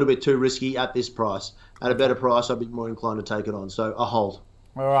just a little bit too risky at this price. At a better price, I'd be more inclined to take it on. So a hold.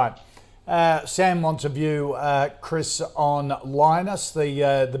 All right. Sam wants a view, Chris, on Lynas,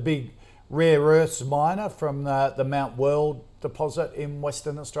 the big rare earths miner from the Mount World deposit in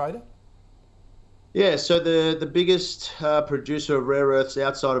Western Australia? Yeah, so the biggest producer of rare earths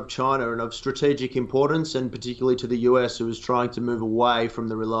outside of China and of strategic importance, and particularly to the US, who is trying to move away from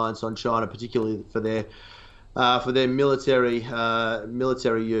the reliance on China, particularly for their military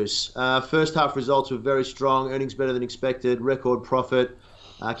use. First half results were very strong, earnings better than expected, record profit.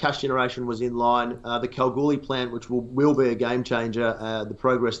 Cash generation was in line. The Kalgoorlie plant, which will be a game changer, the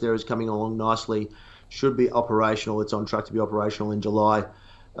progress there is coming along nicely, should be operational. It's on track to be operational in July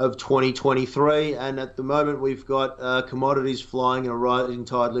of 2023. And at the moment, we've got commodities flying and a rising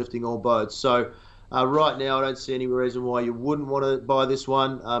tide lifting all boats. So right now, I don't see any reason why you wouldn't want to buy this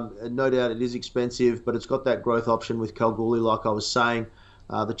one. No doubt it is expensive, but it's got that growth option with Kalgoorlie, like I was saying.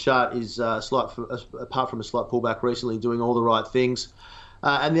 The chart is, apart from a slight pullback recently, doing all the right things.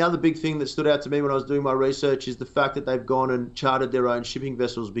 And the other big thing that stood out to me when I was doing my research is the fact that they've gone and chartered their own shipping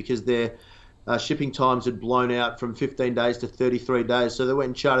vessels because their shipping times had blown out from 15 days to 33 days. So they went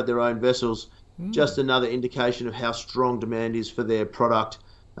and chartered their own vessels. Just another indication of how strong demand is for their product,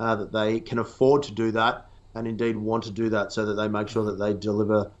 that they can afford to do that and indeed want to do that so that they make sure that they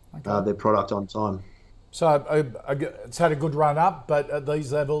deliver their product on time. So it's had a good run up, but at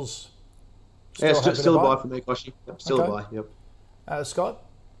these levels, still a buy for me, Koshi. Yep, still a buy, yep. Scott?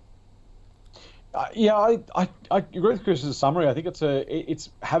 I agree with Chris's summary. I think it's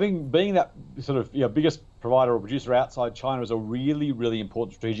being that sort of biggest provider or producer outside China is a really, really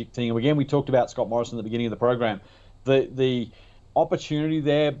important strategic thing. And again, we talked about Scott Morrison at the beginning of the program. The opportunity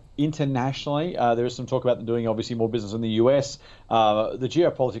there internationally, there is some talk about them doing obviously more business in the US. The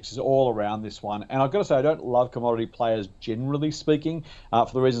geopolitics is all around this one. And I've got to say, I don't love commodity players generally speaking,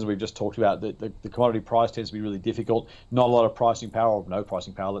 for the reasons we've just talked about. The commodity price tends to be really difficult, not a lot of pricing power, or no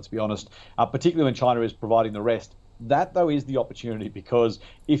pricing power, let's be honest, particularly when China is providing the rest. That, though, is the opportunity, because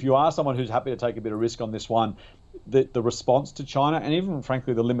if you are someone who's happy to take a bit of risk on this one, the response to China, and even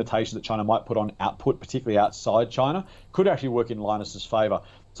frankly the limitation that China might put on output, particularly outside China, could actually work in Lynas's favour.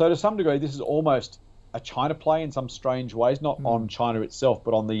 So to some degree, this is almost a China play in some strange ways, not on China itself,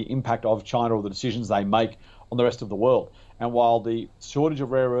 but on the impact of China or the decisions they make on the rest of the world. And while the shortage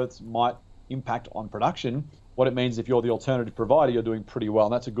of rare earths might impact on production, what it means if you're the alternative provider, you're doing pretty well,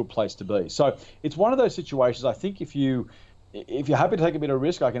 and that's a good place to be. So it's one of those situations. I think if you're happy to take a bit of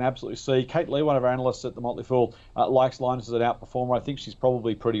risk, I can absolutely see. Kate Lee, one of our analysts at the Motley Fool, likes Lynas as an outperformer. I think she's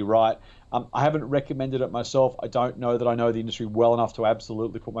probably pretty right. I haven't recommended it myself. I don't know that I know the industry well enough to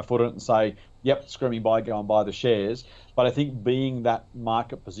absolutely put my foot on it and say, yep, screaming buy, go and buy the shares. But I think being that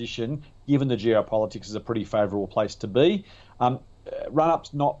market position, given the geopolitics, is a pretty favourable place to be.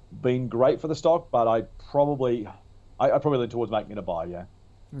 Run-up's not been great for the stock, but I probably lean towards making it a buy, yeah.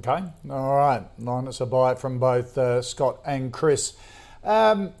 Okay, all right. Lynas a buy from both Scott and Chris.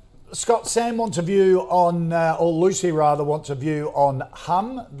 Scott, Sam wants a view on, or Lucy rather, wants a view on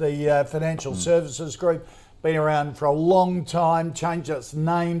Hum, the financial services group. Been around for a long time, changed its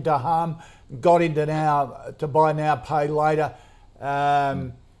name to Hum, got into to buy now, pay later.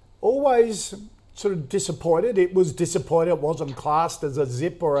 Always sort of disappointed. It was disappointed. It wasn't classed as a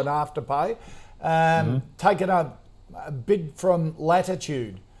zip or an afterpay. Taken a bid from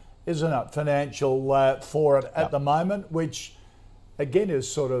Latitude, isn't it, financial for it at the moment, which again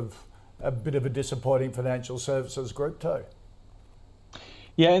is sort of a bit of a disappointing financial services group too.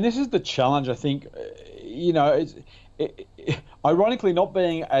 Yeah, and this is the challenge, I think. Ironically, not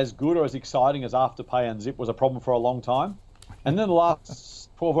being as good or as exciting as Afterpay and Zip was a problem for a long time. And then the last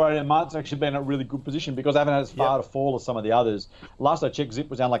 12 or 18 months actually been in a really good position because they haven't had as far to fall as some of the others. Last I checked, Zip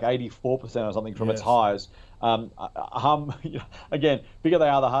was down like 84% or something from its highs. Hum, again, bigger they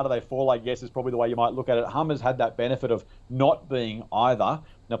are, the harder they fall, I guess, is probably the way you might look at it. Hum has had that benefit of not being either.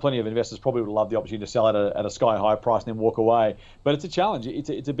 Now, plenty of investors probably would love the opportunity to sell at a sky-high price and then walk away. But it's a challenge.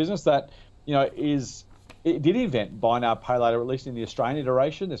 It's a business that it did invent buy now, pay later, at least in the Australian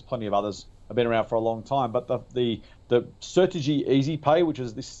iteration. There's plenty of others have been around for a long time, but the Certegy Easy Pay, which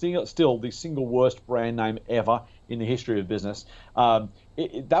is still the single worst brand name ever in the history of business.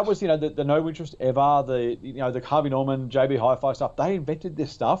 That was the no interest ever, the Harvey Norman, JB Hi-Fi stuff. They invented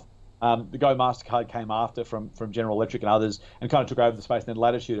this stuff. The Go MasterCard came after from General Electric and others and kind of took over the space, and then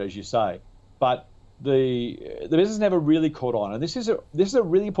Latitude, as you say. But the business never really caught on, and this is a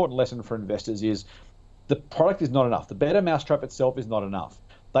really important lesson for investors: is the product is not enough. The better mousetrap itself is not enough.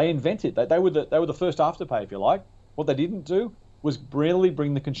 They invented that. They were the first Afterpay, if you like. What they didn't do was really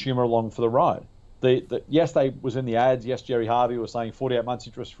bring the consumer along for the ride. Yes, they was in the ads. Yes, Jerry Harvey was saying 48 months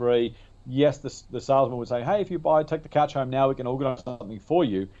interest free. Yes, the salesman would say, hey, if you take the couch home now, we can organise something for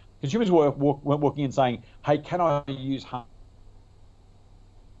you. Consumers weren't walking in saying, hey, can I use home?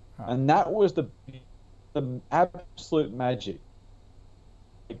 And that was the absolute magic.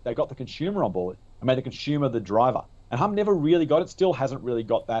 They got the consumer on board and made the consumer the driver. And Hum never really got it, still hasn't really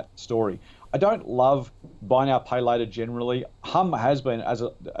got that story. I don't love buy now, pay later generally. Hum has been,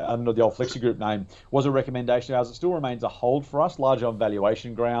 under the old Flexi Group name, was a recommendation of ours. It still remains a hold for us, largely on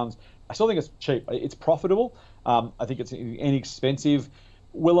valuation grounds. I still think it's cheap. It's profitable. I think it's inexpensive.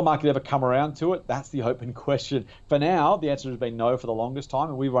 Will the market ever come around to it? That's the open question. For now, the answer has been no for the longest time,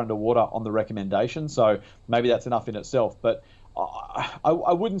 and we were underwater on the recommendation, so maybe that's enough in itself. But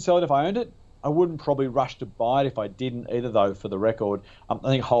I wouldn't sell it if I owned it. I wouldn't probably rush to buy it if I didn't either, though, for the record. I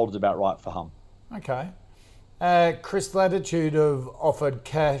think hold is about right for Hum. Okay. Chris, Latitude have offered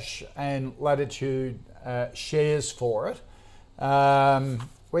cash and Latitude shares for it.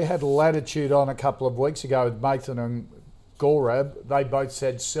 We had Latitude on a couple of weeks ago with Nathan and Gorab. They both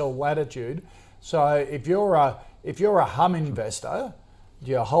said sell Latitude. So if you're a Hum investor,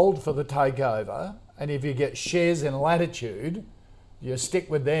 you hold for the takeover, and if you get shares in Latitude, you stick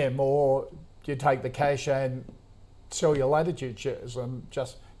with them, or you take the cash and sell your Latitude shares and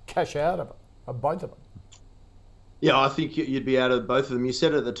just cash out of both of them. Yeah, I think you'd be out of both of them. You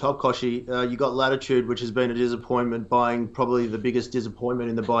said it at the top, Koshi. You got Latitude, which has been a disappointment, buying probably the biggest disappointment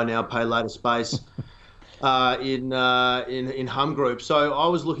in the buy now, pay later space in Hum Group. So I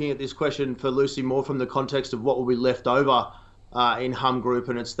was looking at this question for Lucy more from the context of what will be left over in Hum Group,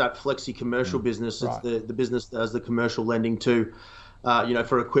 and it's that flexi commercial business. Right. It's the business that has the commercial lending to,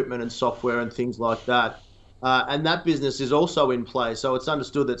 for equipment and software and things like that. And that business is also in play. So it's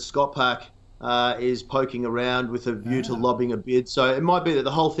understood that ScotPac is poking around with a view to lobbing a bid. So it might be that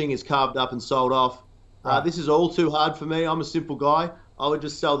the whole thing is carved up and sold off. Right. This is all too hard for me. I'm a simple guy. I would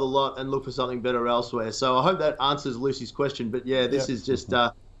just sell the lot and look for something better elsewhere. So I hope that answers Lucy's question. But yeah, this is just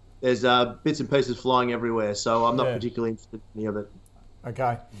there's bits and pieces flying everywhere. So I'm not particularly interested in any of it.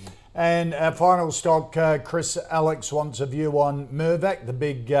 Okay. And our final stock, Chris, Alex wants a view on Mirvac, the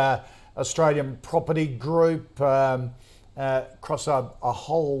big Australian property group, across a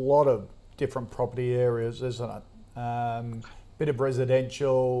whole lot of different property areas, isn't it? Bit of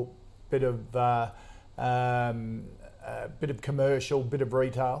residential, bit of commercial, bit of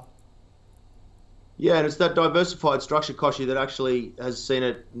retail. Yeah, and it's that diversified structure, Koshi, that actually has seen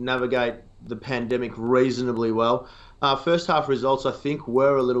it navigate the pandemic reasonably well. First half results, I think,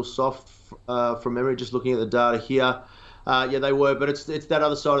 were a little soft from memory, just looking at the data here. Yeah, they were, but it's that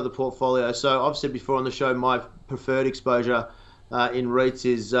other side of the portfolio. So I've said before on the show, my preferred exposure in REITs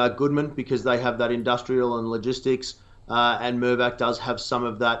is Goodman, because they have that industrial and logistics, and Mirvac does have some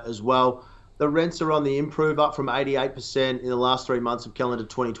of that as well. The rents are on the improve, up from 88% in the last 3 months of calendar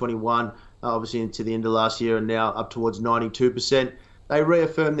 2021, obviously into the end of last year, and now up towards 92%. They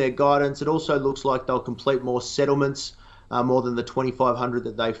reaffirm their guidance. It also looks like they'll complete more settlements, more than the 2,500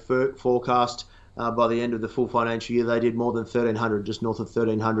 that they forecast by the end of the full financial year. They did more than 1,300, just north of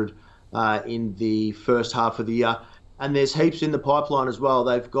 1,300 in the first half of the year. And there's heaps in the pipeline as well.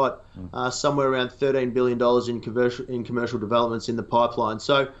 They've got somewhere around $13 billion in commercial developments in the pipeline.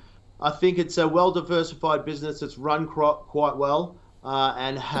 So I think it's a well-diversified business that's run quite well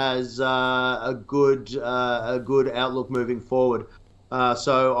and has a good outlook moving forward.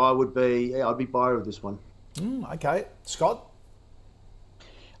 So I'd be buyer of this one. Okay, Scott?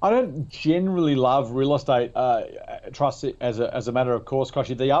 I don't generally love real estate trusts as a matter of course,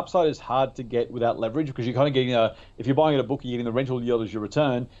 Koshi. The upside is hard to get without leverage, because you're kind of getting if you're buying at a book, you're getting the rental yield as your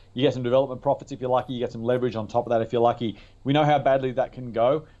return. You get some development profits if you're lucky. You get some leverage on top of that if you're lucky. We know how badly that can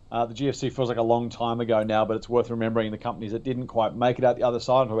go. The GFC feels like a long time ago now, but it's worth remembering the companies that didn't quite make it out the other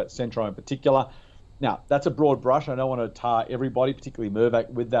side. I'm talking about Centro in particular. Now, that's a broad brush. I don't want to tar everybody, particularly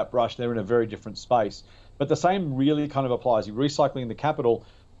Mirvac, with that brush. They're in a very different space. But the same really kind of applies. You're recycling the capital.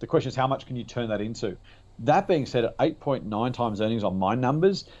 The question is, how much can you turn that into? That being said, at 8.9 times earnings on my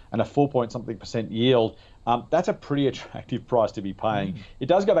numbers and a 4-point-something% yield, that's a pretty attractive price to be paying. It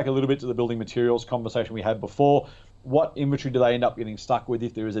does go back a little bit to the building materials conversation we had before. What inventory do they end up getting stuck with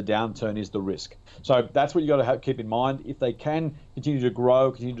if there is a downturn is the risk. So that's what you got to keep in mind. If they can continue to grow,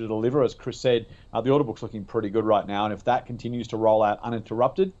 continue to deliver, as Chris said, the order book's looking pretty good right now. And if that continues to roll out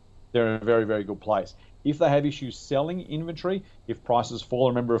uninterrupted, they're in a very, very good place. If they have issues selling inventory, if prices fall,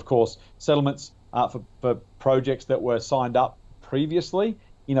 remember, of course, settlements for projects that were signed up previously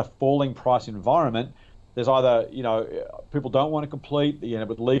in a falling price environment, there's either, people don't want to complete,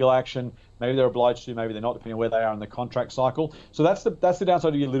 with legal action, maybe they're obliged to, maybe they're not, depending on where they are in the contract cycle. So that's the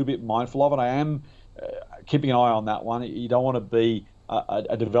downside to be a little bit mindful of, and I am keeping an eye on that one. You don't want to be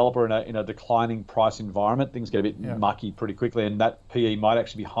a developer in a declining price environment. Things get a bit mucky pretty quickly, and that PE might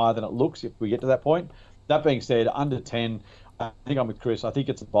actually be higher than it looks if we get to that point. That being said, under 10, I think I'm with Chris. I think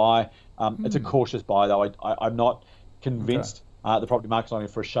it's a buy. It's a cautious buy, though. I'm not convinced the property market's not in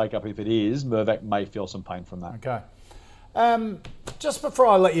for a shake-up. If it is, Mirvac may feel some pain from that. Okay. Just before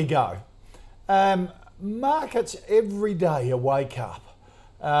I let you go, markets every day you wake up,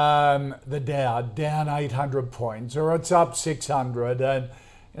 the Dow down 800 points or it's up 600, and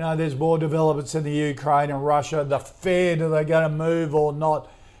there's more developments in the Ukraine and Russia. The Fed, are they going to move or not?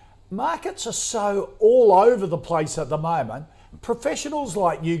 Markets are so all over the place at the moment. Professionals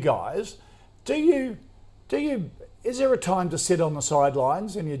like you guys, is there a time to sit on the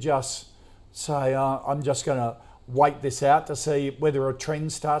sidelines and you just say, I'm just going to wait this out to see whether a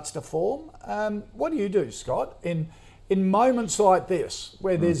trend starts to form? What do you do, Scott, in moments like this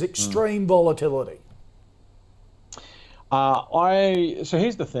where there's extreme volatility? So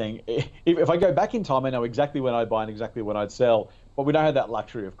here's the thing. If I go back in time, I know exactly when I'd buy and exactly when I'd sell, but we don't have that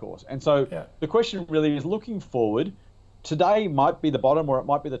luxury, of course. And so the question really is, looking forward, today might be the bottom, or it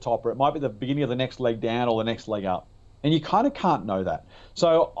might be the top, or it might be the beginning of the next leg down or the next leg up. And you kind of can't know that.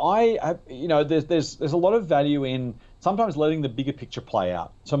 So there's a lot of value in sometimes letting the bigger picture play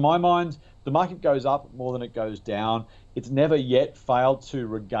out. So in my mind, the market goes up more than it goes down. It's never yet failed to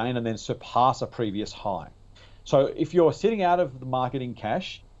regain and then surpass a previous high. So if you're sitting out of the market in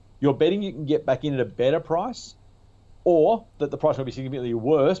cash, you're betting you can get back in at a better price, or that the price will be significantly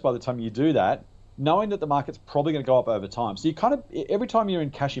worse by the time you do that, knowing that the market's probably going to go up over time. So you kind of, every time you're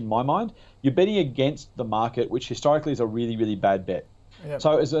in cash, in my mind, you're betting against the market, which historically is a really, really bad bet. Yep.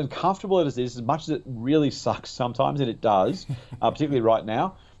 So as uncomfortable as it is, as much as it really sucks sometimes, and it does, particularly right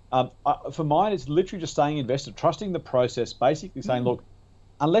now, for mine, it's literally just staying invested, trusting the process, basically saying, look,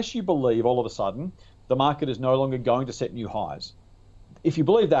 unless you believe all of a sudden the market is no longer going to set new highs. If you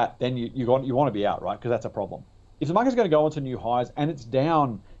believe that, then you want to be out, right? Because that's a problem. If the market's going to go into new highs and it's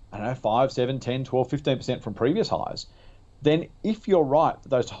down, 5, 7, 10, 12, 15% from previous highs, then if you're right that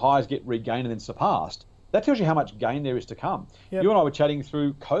those highs get regained and then surpassed, that tells you how much gain there is to come. Yep. You and I were chatting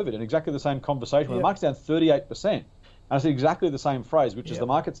through COVID and exactly the same conversation when the market's down 38%. And I said exactly the same phrase, which is the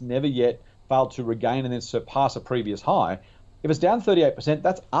market's never yet failed to regain and then surpass a previous high. If it's down 38%,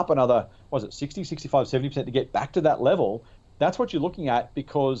 that's up another, 60, 65, 70% to get back to that level. That's what you're looking at,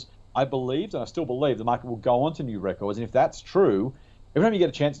 because I believed, and I still believe, the market will go on to new records. And if that's true, every time you get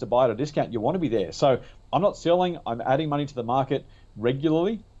a chance to buy at a discount, you want to be there. So I'm not selling. I'm adding money to the market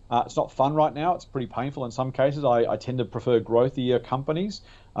regularly. It's not fun right now. It's pretty painful in some cases. I tend to prefer growthier companies.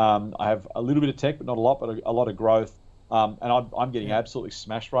 I have a little bit of tech, but not a lot, but a lot of growth. And I'm getting absolutely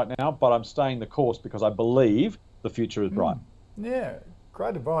smashed right now, but I'm staying the course because I believe the future is bright. Yeah,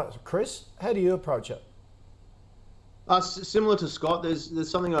 great advice. Chris, how do you approach it? Similar to Scott,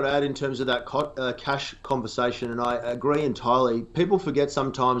 there's something I'd add in terms of that cash conversation, and I agree entirely. People forget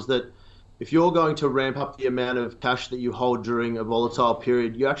sometimes that if you're going to ramp up the amount of cash that you hold during a volatile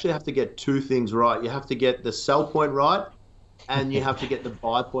period, you actually have to get two things right. You have to get the sell point right, and you have to get the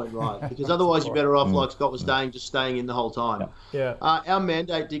buy point right, because otherwise you're better off, like Scott was saying, just staying in the whole time. Yeah. Our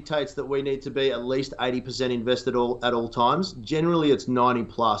mandate dictates that we need to be at least 80% invested at all times. Generally, it's 90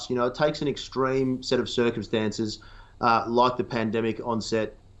 plus. It takes an extreme set of circumstances, like the pandemic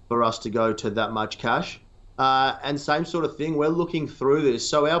onset, for us to go to that much cash. And same sort of thing, we're looking through this.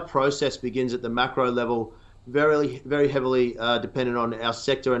 So our process begins at the macro level, very, very heavily dependent on our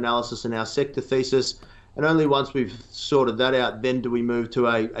sector analysis and our sector thesis. And only once we've sorted that out, then do we move to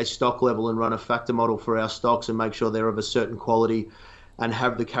a stock level and run a factor model for our stocks and make sure they're of a certain quality and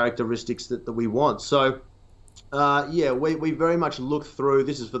have the characteristics that we want. So, we very much look through.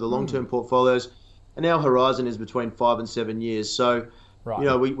 This is for the long-term portfolios. And our horizon is between 5 and 7 years. So,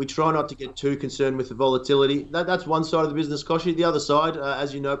 we try not to get too concerned with the volatility. That's one side of the business, Koshi. The other side,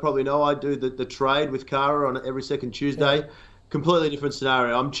 as you probably know, I do the trade with Kara on every second Tuesday. completely different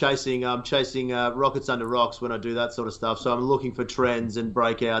scenario. I'm chasing rockets under rocks when I do that sort of stuff. So I'm looking for trends and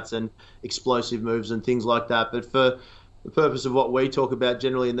breakouts and explosive moves and things like that. But for the purpose of what we talk about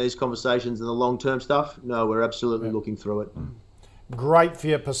generally in these conversations and the long-term stuff, no, we're absolutely looking through it. Great for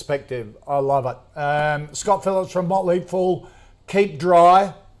your perspective. I love it. Scott Phillips from Motley Fool, keep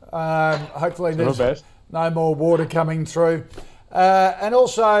dry. Hopefully there's no more water coming through. And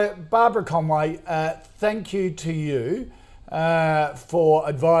also, Barbara Conway, thank you to you for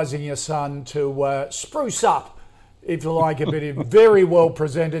advising your son to spruce up, if you like, a bit. Very well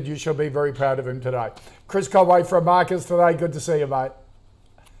presented. You should be very proud of him today. Chris Conway from Marcus today. Good to see you, mate.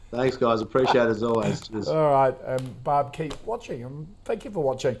 Thanks, guys. Appreciate it as always. Cheers. All right, Barb, keep watching. Thank you for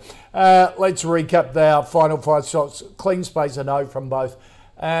watching. Let's recap our final 5 shots. Clean space, a no from both.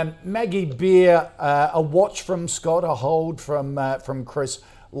 Maggie Beer, a watch from Scott, a hold from Chris.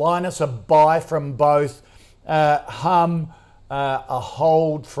 Linus, a buy from both. Hum, a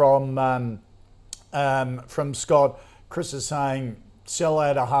hold from Scott. Chris is saying sell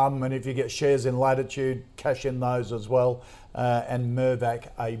out a Hum, and if you get shares in Latitude, cash in those as well. And Mervac,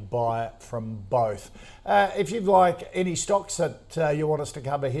 a buy from both. If you'd like any stocks that you want us to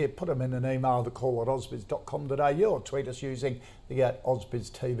cover here, put them in an email to call@ausbiz.com.au or tweet us using the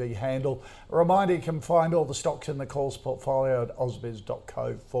 @AusbizTV handle. A reminder, you can find all the stocks in the calls portfolio at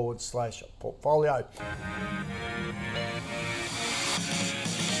ausbiz.co/portfolio.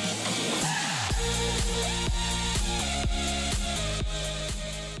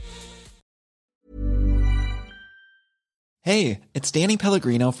 Hey, it's Danny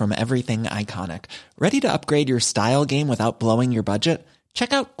Pellegrino from Everything Iconic. Ready to upgrade your style game without blowing your budget?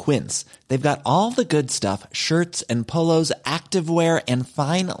 Check out Quince. They've got all the good stuff, shirts and polos, activewear, and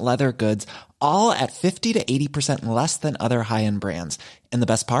fine leather goods, all at 50 to 80% less than other high-end brands. And the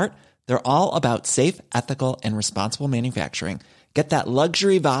best part? They're all about safe, ethical, and responsible manufacturing. Get that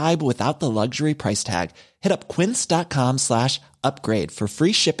luxury vibe without the luxury price tag. Hit up quince.com/upgrade for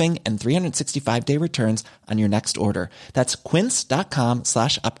free shipping and 365-day returns on your next order. That's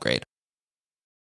quince.com/upgrade.